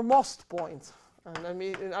for most points. And I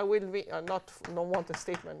mean, I will be, don't want a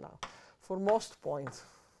statement now, for most points.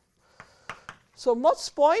 So most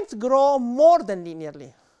points grow more than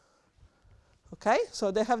linearly. Okay, so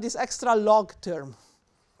they have this extra log term.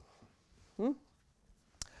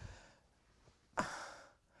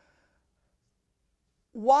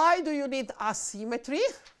 Why do you need asymmetry?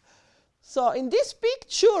 So in this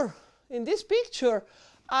picture,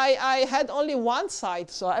 I had only one side,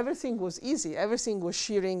 so everything was easy. Everything was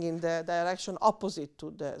shearing in the direction opposite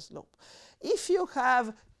to the slope. If you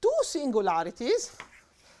have two singularities,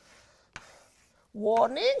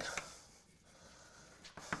 warning,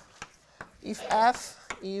 if f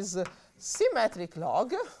is symmetric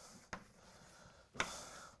log,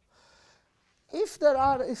 if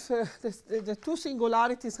the two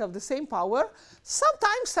singularities have the same power,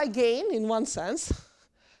 sometimes I gain in one sense,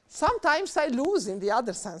 sometimes I lose in the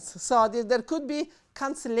other sense. So there could be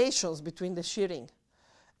cancellations between the shearing.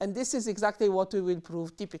 And this is exactly what we will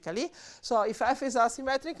prove typically. So if f is a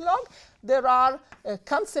symmetric log, there are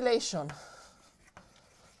cancellation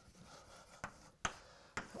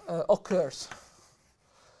occurs.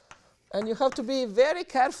 And you have to be very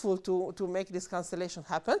careful to make this cancellation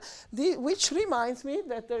happen, which reminds me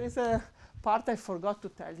that there is a part I forgot to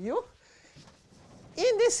tell you.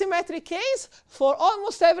 In this symmetric case, for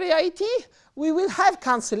almost every IT, we will have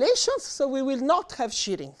cancellations, so we will not have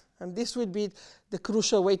shearing. And this will be the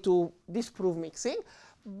crucial way to disprove mixing.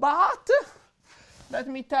 But let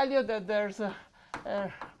me tell you that there's a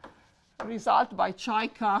result by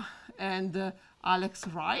Chaika and Alex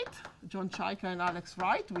Wright, John Chaika and Alex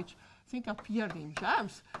Wright, which I think appeared in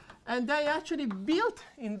JAMS. And they actually built,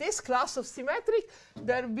 in this class of symmetric,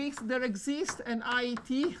 there exists an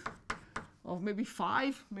IET of maybe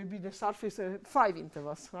 5, maybe the surface 5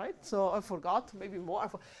 intervals, right? So I forgot, maybe more.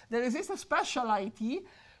 There exists a special IET,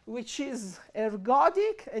 which is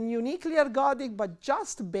ergodic and uniquely ergodic, but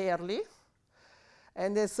just barely.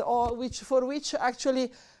 And it's all for which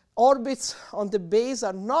actually orbits on the base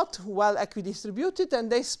are not well equidistributed,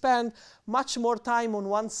 and they spend much more time on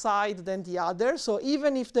one side than the other. So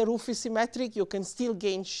even if the roof is symmetric, you can still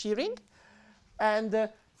gain shearing. And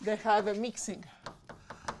they have a mixing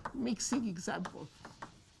example.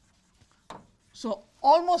 So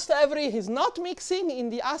almost every is not mixing in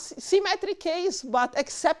the asymmetric case, but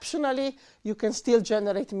exceptionally, you can still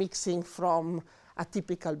generate mixing from a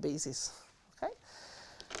typical basis. Okay?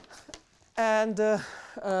 And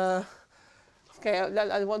okay,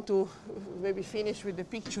 I want to maybe finish with the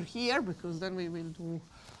picture here, because then we will do.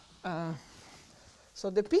 So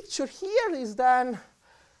the picture here is then,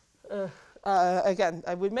 again,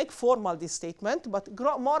 I will make formal this statement, but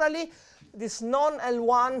morally, this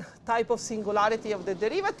non-L1 type of singularity of the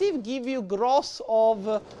derivative give you gross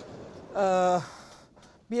of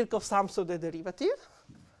Birkhoff sums of the derivative.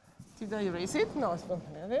 Did I erase it? No, it's not.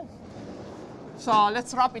 So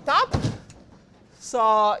let's wrap it up.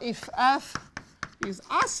 So if f is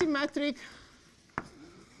asymmetric,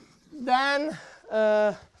 then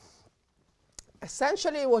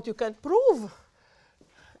essentially what you can prove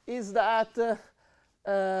is that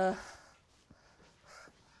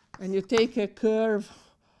and you take a curve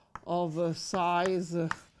of size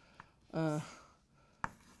 1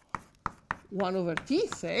 over t,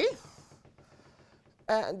 say,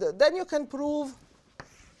 and then you can prove,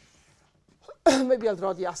 maybe I'll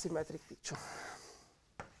draw the asymmetric picture.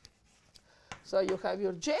 So you have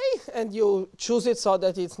your J, and you choose it so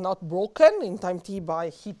that it's not broken in time t by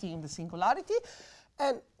hitting the singularity.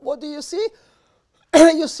 And what do you see?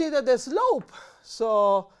 You see that the slope,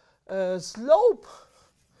 so slope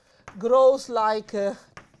grows like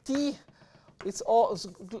t. It's all,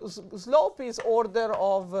 slope is order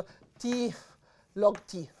of t log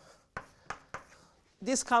t.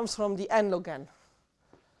 This comes from the n log n.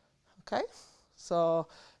 Okay, so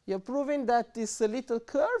you're proving that this little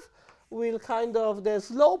curve will kind of, the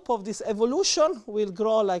slope of this evolution will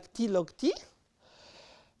grow like t log t.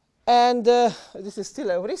 And this is still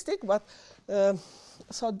a heuristic, but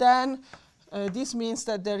so then this means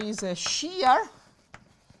that there is a shear.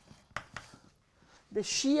 The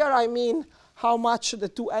shear, I mean how much the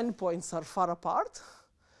two endpoints are far apart.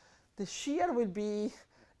 The shear will be,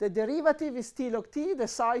 the derivative is t log t, the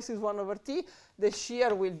size is 1 over t. The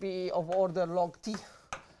shear will be of order log t.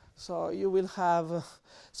 So you will have,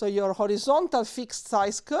 so your horizontal fixed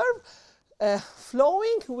size curve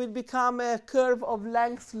flowing will become a curve of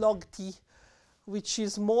length log t, which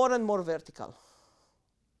is more and more vertical.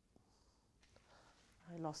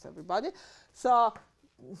 I lost everybody. So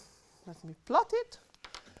let me plot it.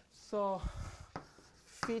 So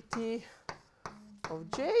phi t of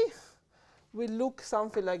j will look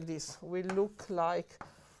something like this. Will look like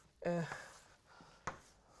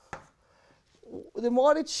the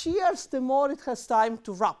more it shears, the more it has time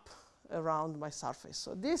to wrap around my surface.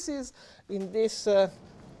 So this is, in this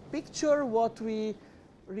picture, what we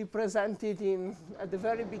represented at the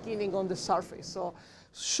very beginning on the surface. So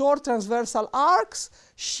short transversal arcs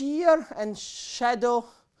shear and shadow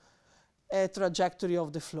a trajectory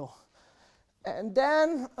of the flow. And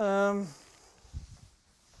then, okay,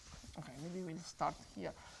 maybe we'll start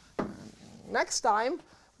here next time,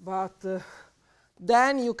 but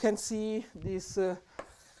then you can see this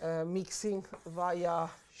mixing via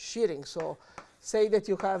shearing. So say that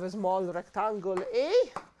you have a small rectangle A,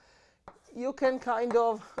 you can kind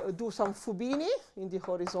of do some Fubini in the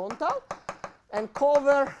horizontal and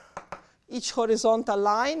cover each horizontal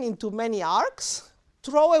line into many arcs.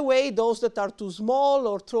 Throw away those that are too small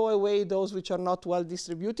or throw away those which are not well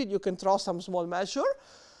distributed. You can draw some small measure.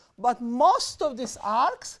 But most of these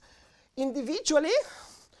arcs individually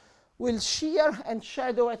will shear and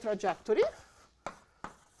shadow a trajectory.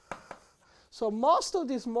 So most of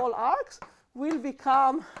these small arcs will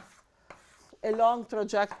become a long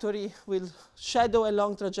trajectory, will shadow a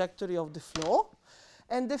long trajectory of the flow.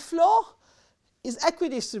 And the flow is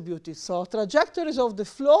equidistributed. So trajectories of the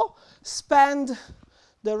flow spend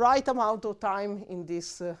the right amount of time in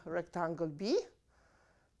this rectangle B.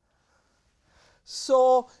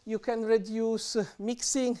 So you can reduce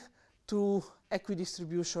mixing to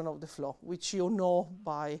equidistribution of the flow, which you know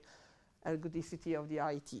by ergodicity of the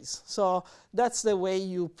IHES. So that's the way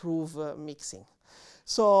you prove mixing.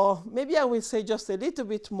 So maybe I will say just a little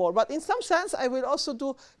bit more, but in some sense I will also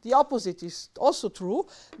do the opposite is also true.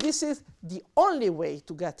 This is the only way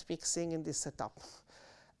to get mixing in this setup.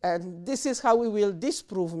 And this is how we will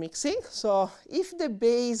disprove mixing. So if the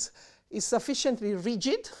base is sufficiently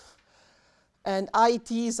rigid, and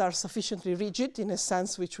IHES are sufficiently rigid in a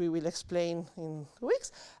sense which we will explain in 2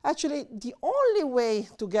 weeks, actually the only way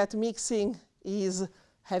to get mixing is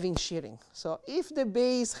having shearing. So if the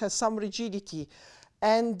base has some rigidity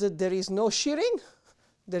and there is no shearing,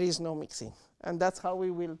 there is no mixing. And that's how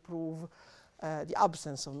we will prove the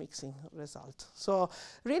absence of mixing result. So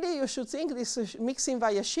really you should think this mixing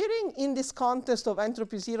via shearing in this context of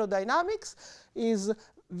entropy zero dynamics is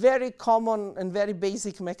very common and very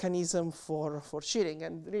basic mechanism for shearing.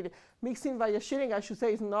 And really mixing via shearing, I should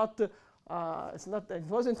say, is not, it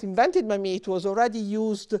wasn't invented by me. It was already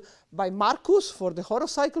used by Marcus for the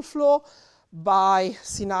horocycle flow, by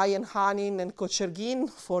Sinai and Hanin and Kochergin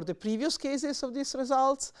for the previous cases of these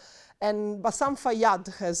results. And Bassam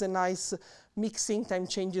Fayyad has a nice mixing time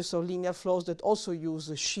changes of linear flows that also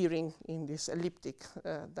use shearing in these elliptic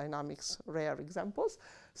dynamics rare examples.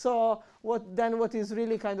 So what is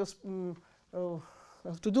really kind of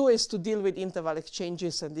to do is to deal with interval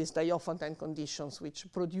exchanges and these Diophantine conditions which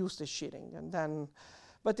produce the shearing. And then,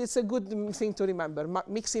 but it's a good thing to remember.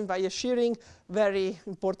 Mixing via shearing, very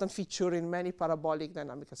important feature in many parabolic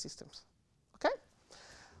dynamical systems. Okay?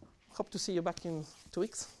 Hope to see you back in 2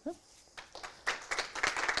 weeks. Yeah?